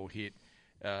for a double hit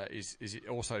is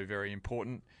also very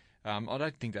important. I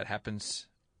don't think that happens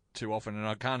too often, and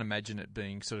I can't imagine it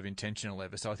being sort of intentional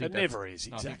ever. So I think it never is.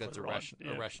 Exactly. I think that's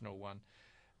a rational one.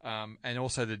 And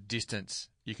also the distance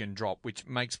you can drop, which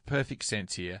makes perfect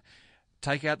sense here.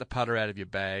 Take out the putter out of your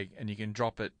bag, and you can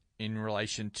drop it in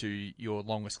relation to your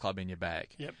longest club in your bag.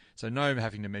 Yep. So no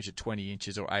having to measure 20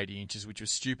 inches or 80 inches, which was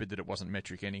stupid that it wasn't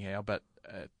metric anyhow, but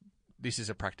this is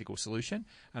a practical solution.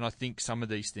 And I think some of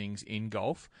these things in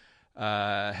golf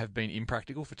have been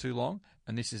impractical for too long,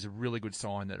 and this is a really good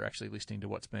sign that they're actually listening to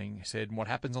what's being said and what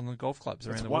happens on the golf clubs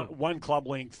around the world. One club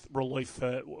length relief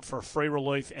for a free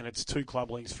relief, and it's 2 club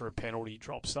lengths for a penalty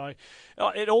drop. So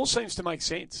it all seems to make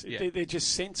sense. Yeah. They're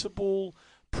just sensible,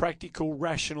 practical,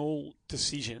 rational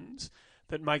decisions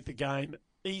that make the game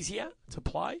easier to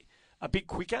play. a bit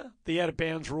quicker. The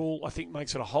out-of-bounds rule, I think,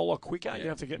 makes it a whole lot quicker. Yeah, you don't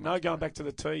have to get going back to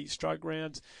the tee, stroke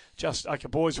rounds. Just, okay,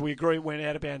 boys, we agree went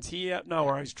out-of-bounds here. No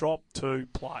worries, drop to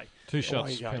play. 2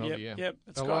 shots penalty, Yep,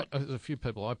 that's great. A few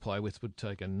people I play with would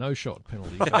take a no-shot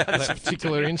penalty for that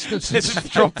particular instance.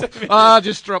 Just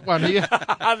drop one here.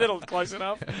 That'll close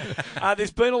enough.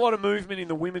 There's been a lot of movement in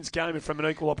the women's game and from an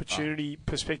equal opportunity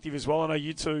perspective as well. I know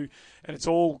you two, and it's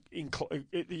all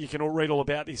you can all read all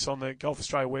about this on the Golf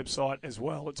Australia website as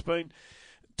well. It's been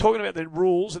talking about the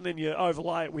rules, and then you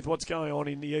overlay it with what's going on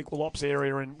in the equal ops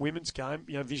area and women's game.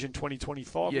 Vision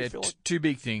 2025. Yeah, two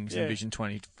big things in Vision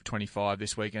 2025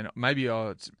 this week, and maybe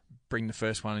I'll bring the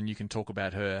first one, and you can talk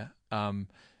about her.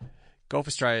 Golf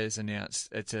Australia has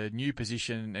announced it's a new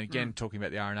position, and again, talking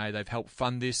about the R&A, they've helped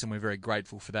fund this, and we're very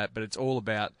grateful for that. But it's all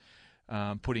about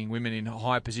putting women in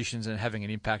high positions and having an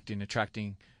impact in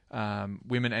attracting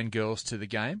women and girls to the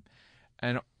game.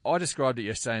 And I described it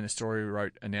yesterday in the story we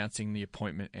wrote announcing the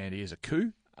appointment, Andy, as a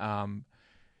coup.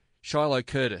 Shiloh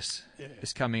Curtis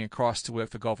is coming across to work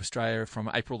for Golf Australia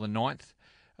from April the 9th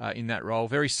in that role.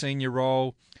 Very senior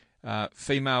role,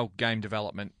 female game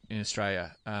development in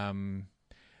Australia.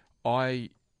 I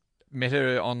met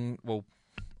her on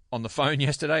the phone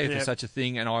yesterday, if there's such a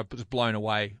thing, and I was blown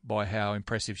away by how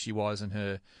impressive she was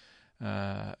and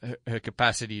her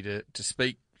capacity to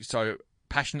speak so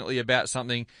passionately about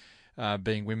something,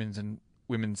 being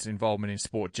women's involvement in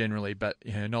sport generally, but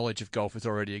her knowledge of golf is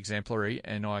already exemplary,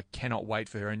 and I cannot wait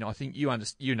for her. And I think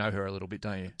you know her a little bit,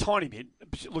 don't you? Tiny bit.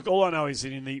 Look, all I know is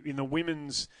that in the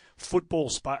women's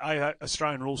football space,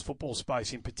 Australian rules football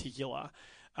space in particular,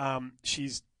 she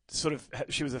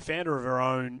was a founder of her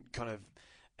own kind of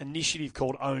initiative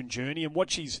called Own Journey, and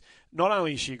not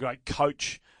only is she a great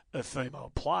coach of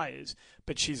female players,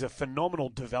 but she's a phenomenal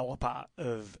developer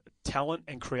of talent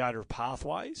and creator of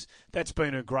pathways. That's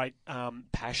been a great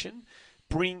passion.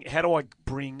 How do I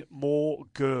bring more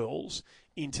girls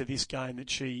into this game that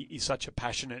she is such a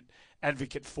passionate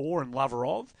advocate for and lover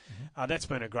of? That's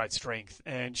been a great strength,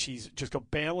 and she's just got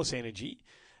boundless energy.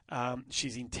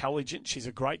 She's intelligent. She's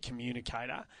a great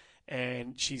communicator,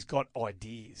 and she's got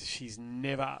ideas. She's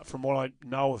never, from what I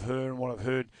know of her and what I've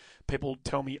heard people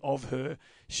tell me of her,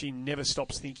 she never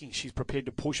stops thinking. She's prepared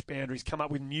to push boundaries, come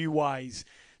up with new ways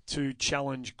to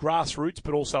challenge grassroots,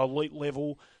 but also elite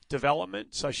level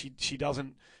development. So she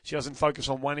doesn't focus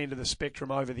on one end of the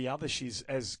spectrum over the other. She's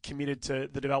as committed to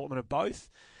the development of both.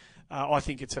 I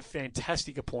think it's a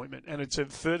fantastic appointment, and it's a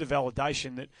further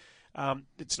validation that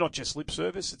it's not just lip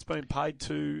service. It's been paid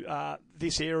to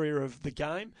this area of the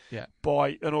game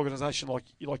by an organisation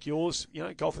like yours,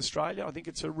 Golf Australia. I think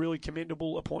it's a really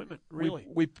commendable appointment, really.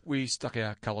 We stuck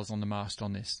our colours on the mast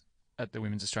on this at the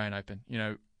Women's Australian Open.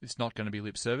 It's not going to be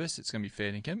lip service. It's going to be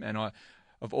fair dinkum. And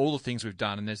of all the things we've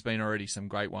done, and there's been already some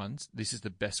great ones, this is the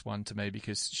best one to me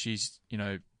because she's,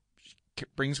 she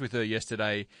brings with her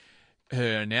yesterday.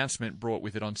 Her announcement brought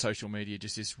with it on social media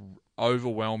just this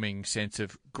overwhelming sense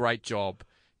of great job,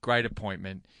 great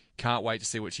appointment, can't wait to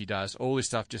see what she does. All this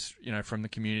stuff just, from the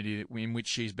community in which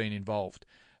she's been involved.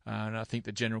 And I think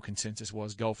the general consensus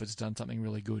was golf has done something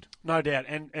really good. No doubt.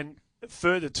 And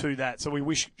further to that, so we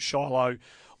wish Shiloh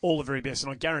all the very best.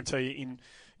 And I guarantee you,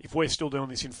 if we're still doing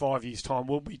this in 5 years' time,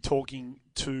 we'll be talking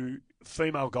to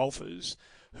female golfers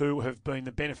who have been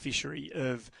the beneficiary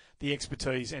of the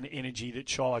expertise and energy that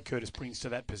Shiloh Curtis brings to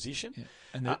that position. Yeah.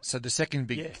 And so the second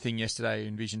big thing yesterday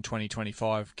in Vision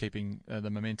 2025, keeping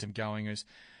the momentum going, is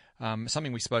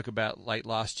something we spoke about late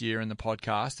last year in the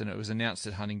podcast, and it was announced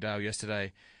at Huntingdale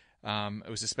yesterday. It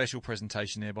was a special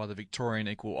presentation there by the Victorian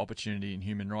Equal Opportunity and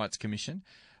Human Rights Commission,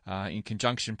 in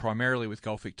conjunction primarily with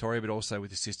Golf Victoria, but also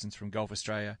with assistance from Golf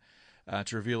Australia,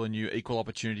 to reveal a new equal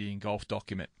opportunity in golf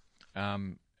document.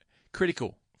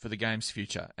 Critical for the game's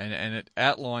future, and it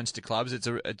outlines to clubs.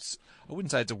 I wouldn't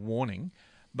say it's a warning,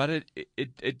 but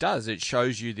it does. It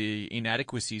shows you the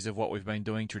inadequacies of what we've been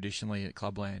doing traditionally at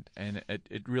Clubland, and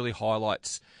it really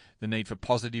highlights the need for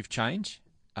positive change,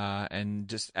 and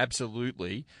just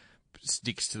absolutely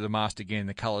sticks to the mast again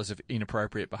the colours of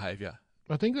inappropriate behaviour.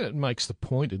 I think that makes the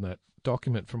point in that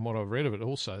document, from what I've read of it,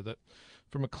 also that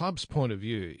from a club's point of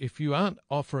view, if you aren't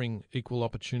offering equal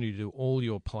opportunity to all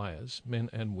your players, men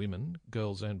and women,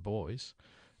 girls and boys,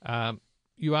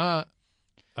 you are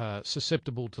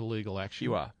susceptible to legal action.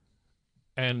 You are.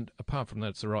 And apart from that,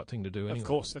 it's the right thing to do anyway. Of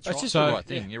course, that's right. That's just the right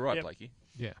thing. You're right, Blakey.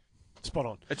 Yeah. Spot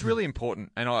on. It's really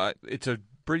important, and it's a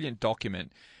brilliant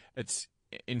document. It's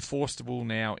enforceable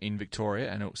now in Victoria,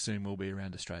 and it soon will be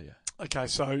around Australia. Okay,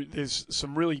 so there's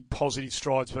some really positive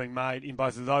strides being made in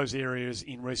both of those areas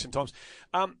in recent times.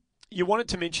 You wanted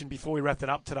to mention, before we wrap that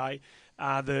up today,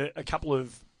 a couple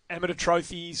of amateur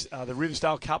trophies. The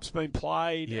Riversdale Cup's been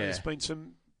played. Yeah. There's been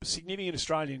some significant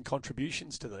Australian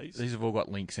contributions to these. These have all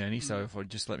got links, Andy, so if I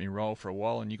just let me roll for a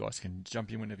while and you guys can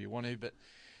jump in whenever you want to. But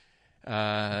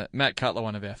Matt Cutler,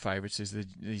 one of our favourites,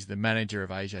 he's the manager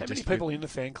of Asia. How many people in the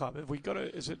fan club? Have we got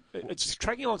it's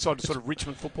tracking alongside the sort of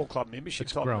Richmond Football Club membership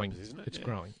It's type growing, numbers, isn't it? It's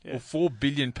growing. Yeah. Well, 4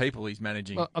 billion people he's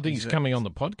managing. Well, I think he's coming on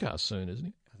the podcast soon, isn't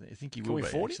he? I think he Can will we be,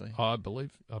 afford actually. I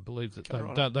believe that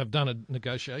Okay, they've done a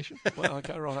negotiation. Well,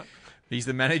 okay, right. He's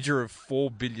the manager of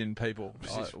 4 billion people,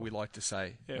 we like to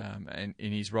say. Yeah. And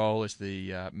in his role as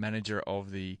the manager of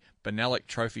the Benelek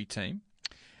Trophy team.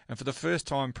 And for the first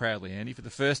time, proudly, Andy, for the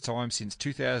first time since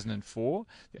 2004,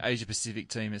 the Asia Pacific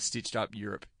team has stitched up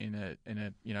Europe in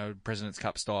a President's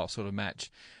Cup style sort of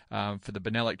match for the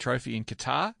Benelek Trophy in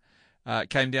Qatar. It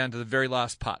came down to the very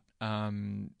last putt.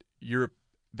 Europe,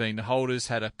 being the holders,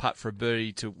 had a putt for a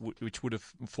birdie which would have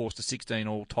forced a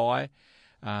 16-all tie.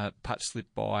 Putt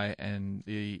slipped by, and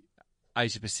the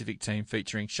Asia Pacific team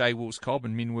featuring Shea Wills-Cobb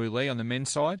and Min Woo Lee on the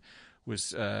men's side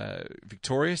was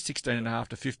victorious, 16.5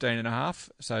 to 15.5.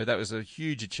 So that was a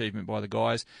huge achievement by the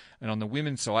guys. And on the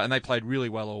women's side, and they played really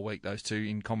well all week, those two,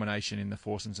 in combination in the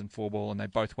foursomes and four-ball, and they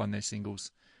both won their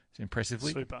singles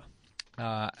impressively. Super.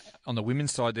 On the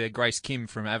women's side there, Grace Kim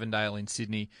from Avondale in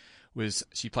Sydney,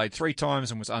 she played 3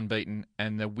 times and was unbeaten,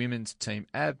 and the women's team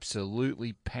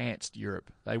absolutely pantsed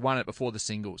Europe. They won it before the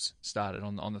singles started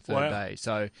on the third day.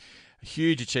 So a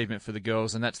huge achievement for the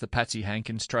girls, and that's the Patsy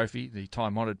Hankins Trophy, the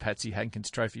time-honoured Patsy Hankins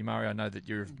Trophy. Murray, I know that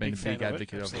you've been a big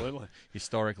advocate of it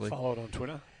historically. Follow it on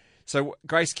Twitter. So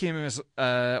Grace Kim was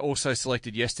also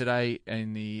selected yesterday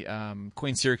in the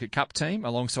Queen Sirikit Cup team,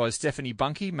 alongside Stephanie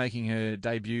Bunky, making her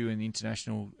debut in the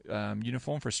international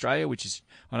uniform for Australia, which is,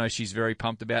 I know she's very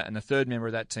pumped about. And the third member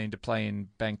of that team to play in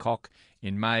Bangkok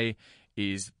in May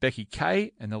is Becky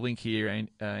Kay. And the link here,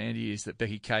 Andy, is that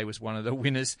Becky Kay was one of the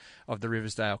winners of the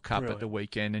Riversdale Cup at the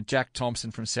weekend. And Jack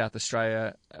Thompson from South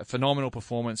Australia, a phenomenal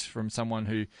performance from someone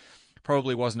who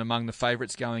probably wasn't among the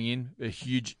favourites going in. A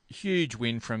huge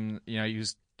win from,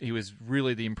 he was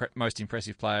really the most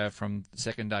impressive player from the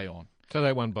second day on. So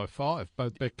they won by 5.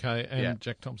 Both Becky Kay and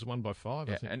Jack Thompson won by 5,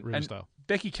 I think, Riversdale. And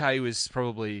Becky Kay was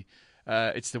probably,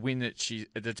 it's the win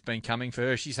that's been coming for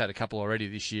her. She's had a couple already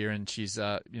this year, and she's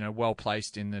well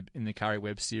placed in the Curry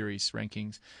Webb Series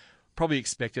rankings. Probably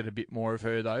expected a bit more of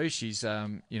her though. She's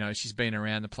she's been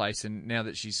around the place, and now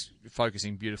that she's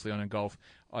focusing beautifully on her golf,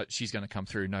 she's going to come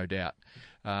through, no doubt.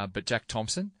 But Jack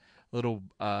Thompson,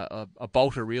 a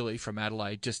bolter really from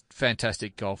Adelaide, just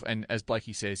fantastic golf. And as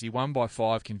Blakey says, he won by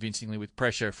 5 convincingly with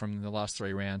pressure from the last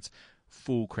 3 rounds.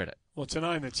 Full credit. Well, it's a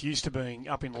name that's used to being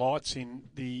up in lights in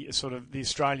the sort of the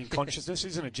Australian consciousness,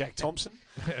 isn't it, Jack Thompson?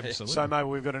 Absolutely. So maybe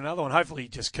we've got another one. Hopefully he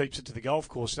just keeps it to the golf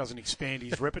course, doesn't expand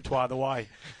his reprtoire the way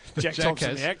Jack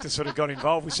Thompson, the actor, sort of got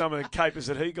involved with some of the capers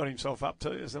that he got himself up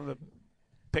to, some of the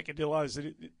peccadillos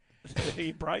that he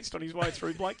embraced on his way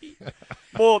through, Blakey.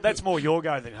 That's more your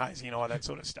go than Hazy and I, that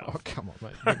sort of stuff. Oh, come on,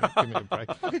 mate. Give me a break.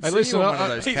 I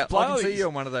can see you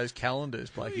on one of those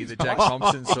calendars, Blakey, that Jack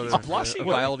Thompson sort of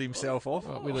availed himself off.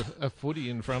 With a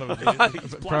footy in front of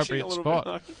the appropriate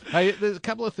spot. Hey, there's a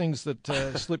couple of things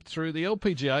that slipped through. The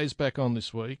LPGA is back on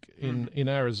this week in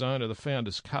Arizona, the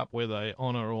Founders Cup, where they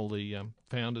honour all the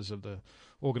founders of the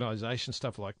organisation,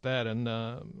 stuff like that. And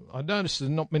I noticed there's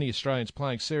not many Australians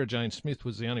playing. Sarah Jane Smith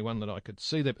was the only one that I could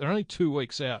see there. But they're only 2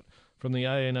 weeks out from the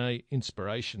ANA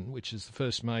Inspiration, which is the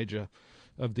first major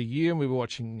of the year. And we were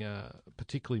watching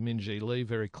particularly Minjee Lee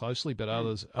very closely, but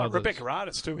others Rebecca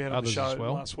Artis too, we had on the show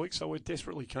well last week, so we're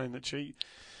desperately keen that she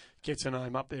gets her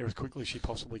name up there as quickly as she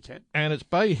possibly can. And it's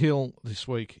Bay Hill this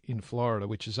week in Florida,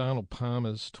 which is Arnold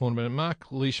Palmer's tournament. And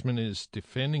Mark Leishman is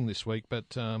defending this week,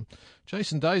 but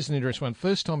Jason Day's an interesting one.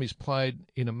 First time he's played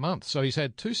in a month. So he's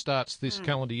had 2 starts this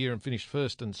calendar year and finished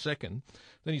first and second.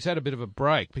 Then he's had a bit of a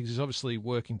break because he's obviously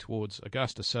working towards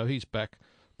Augusta, so he's back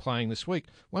playing this week.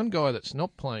 One guy that's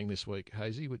not playing this week,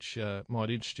 Hazy, which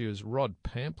might interest you, is Rod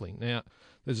Pampling. Now,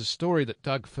 there's a story that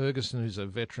Doug Ferguson, who's a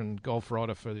veteran golf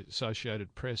writer for the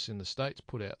Associated Press in the States,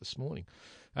 put out this morning.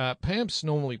 Pamps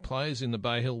normally plays in the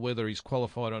Bay Hill whether he's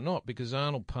qualified or not, because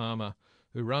Arnold Palmer,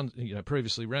 who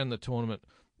previously ran the tournament,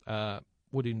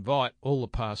 would invite all the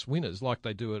past winners like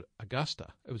they do at Augusta.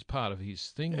 It was part of his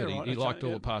thing that he liked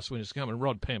all the past winners to come, and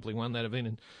Rod Pampling won that event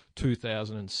in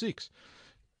 2006.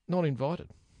 Not invited.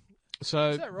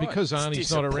 So because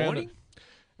Arnie's not around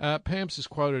it, Pamps is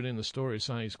quoted in the story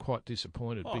saying he's quite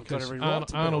disappointed because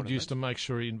Arnold used to make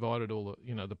sure he invited all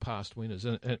the past winners,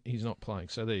 and he's not playing.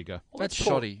 So there you go. Well, that's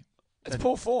shoddy. That's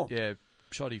poor form. Yeah,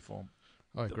 shoddy form.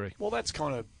 I agree. Well, that's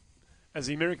kind of, as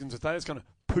the Americans would say, that's kind of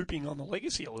pooping on the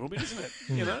legacy a little bit, isn't it?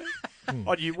 You know,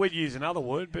 We'd use another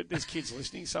word, but there's kids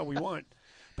listening, so we won't.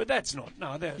 But that's not.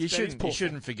 No, you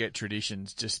shouldn't forget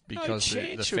traditions just because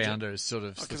the founder is sort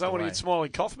of. Because I want to get Smiley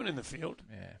Kaufman in the field.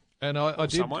 Yeah. And I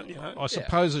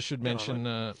suppose I should mention,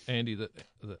 Andy,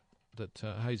 that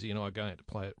Hazy and I are going to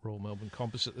play at Royal Melbourne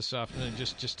Composite this afternoon,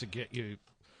 just to get you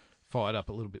fired up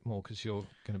a little bit more, because you're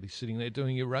going to be sitting there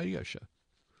doing your radio show.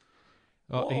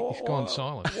 He's gone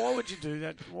silent. Why would you do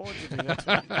that? Why would you do that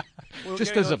to me?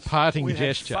 Just as a parting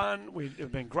gesture. We'd had fun.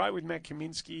 We've been great with Matt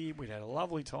Kaminsky. We'd had a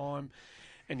lovely time.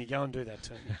 And you go and do that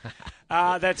to me.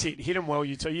 That's it. Hit them well,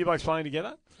 you two. Are you both playing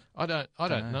together? I don't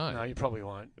know. No, you probably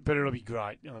won't. But it'll be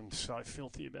great. I'm so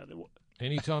filthy about it.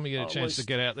 Anytime you get a chance to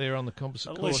get out there on the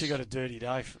composite course. At least you got a dirty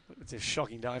day. It's a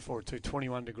shocking day for it too.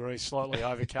 21 degrees, slightly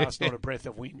overcast, not a breath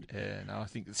of wind. Yeah, no, I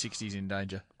think the 60's in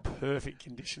danger. Perfect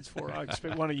conditions for it. I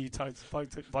expect one of you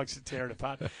folks to tear it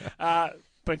apart.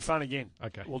 Been fun again.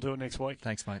 Okay. We'll do it next week.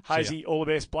 Thanks, mate. Hazy, all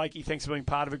the best. Blakey, thanks for being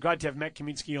part of it. Great to have Matt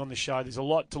Kaminsky on the show. There's a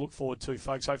lot to look forward to,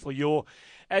 folks. Hopefully you're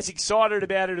as excited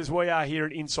about it as we are here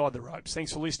at Inside the Ropes.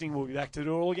 Thanks for listening. We'll be back to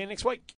do it all again next week.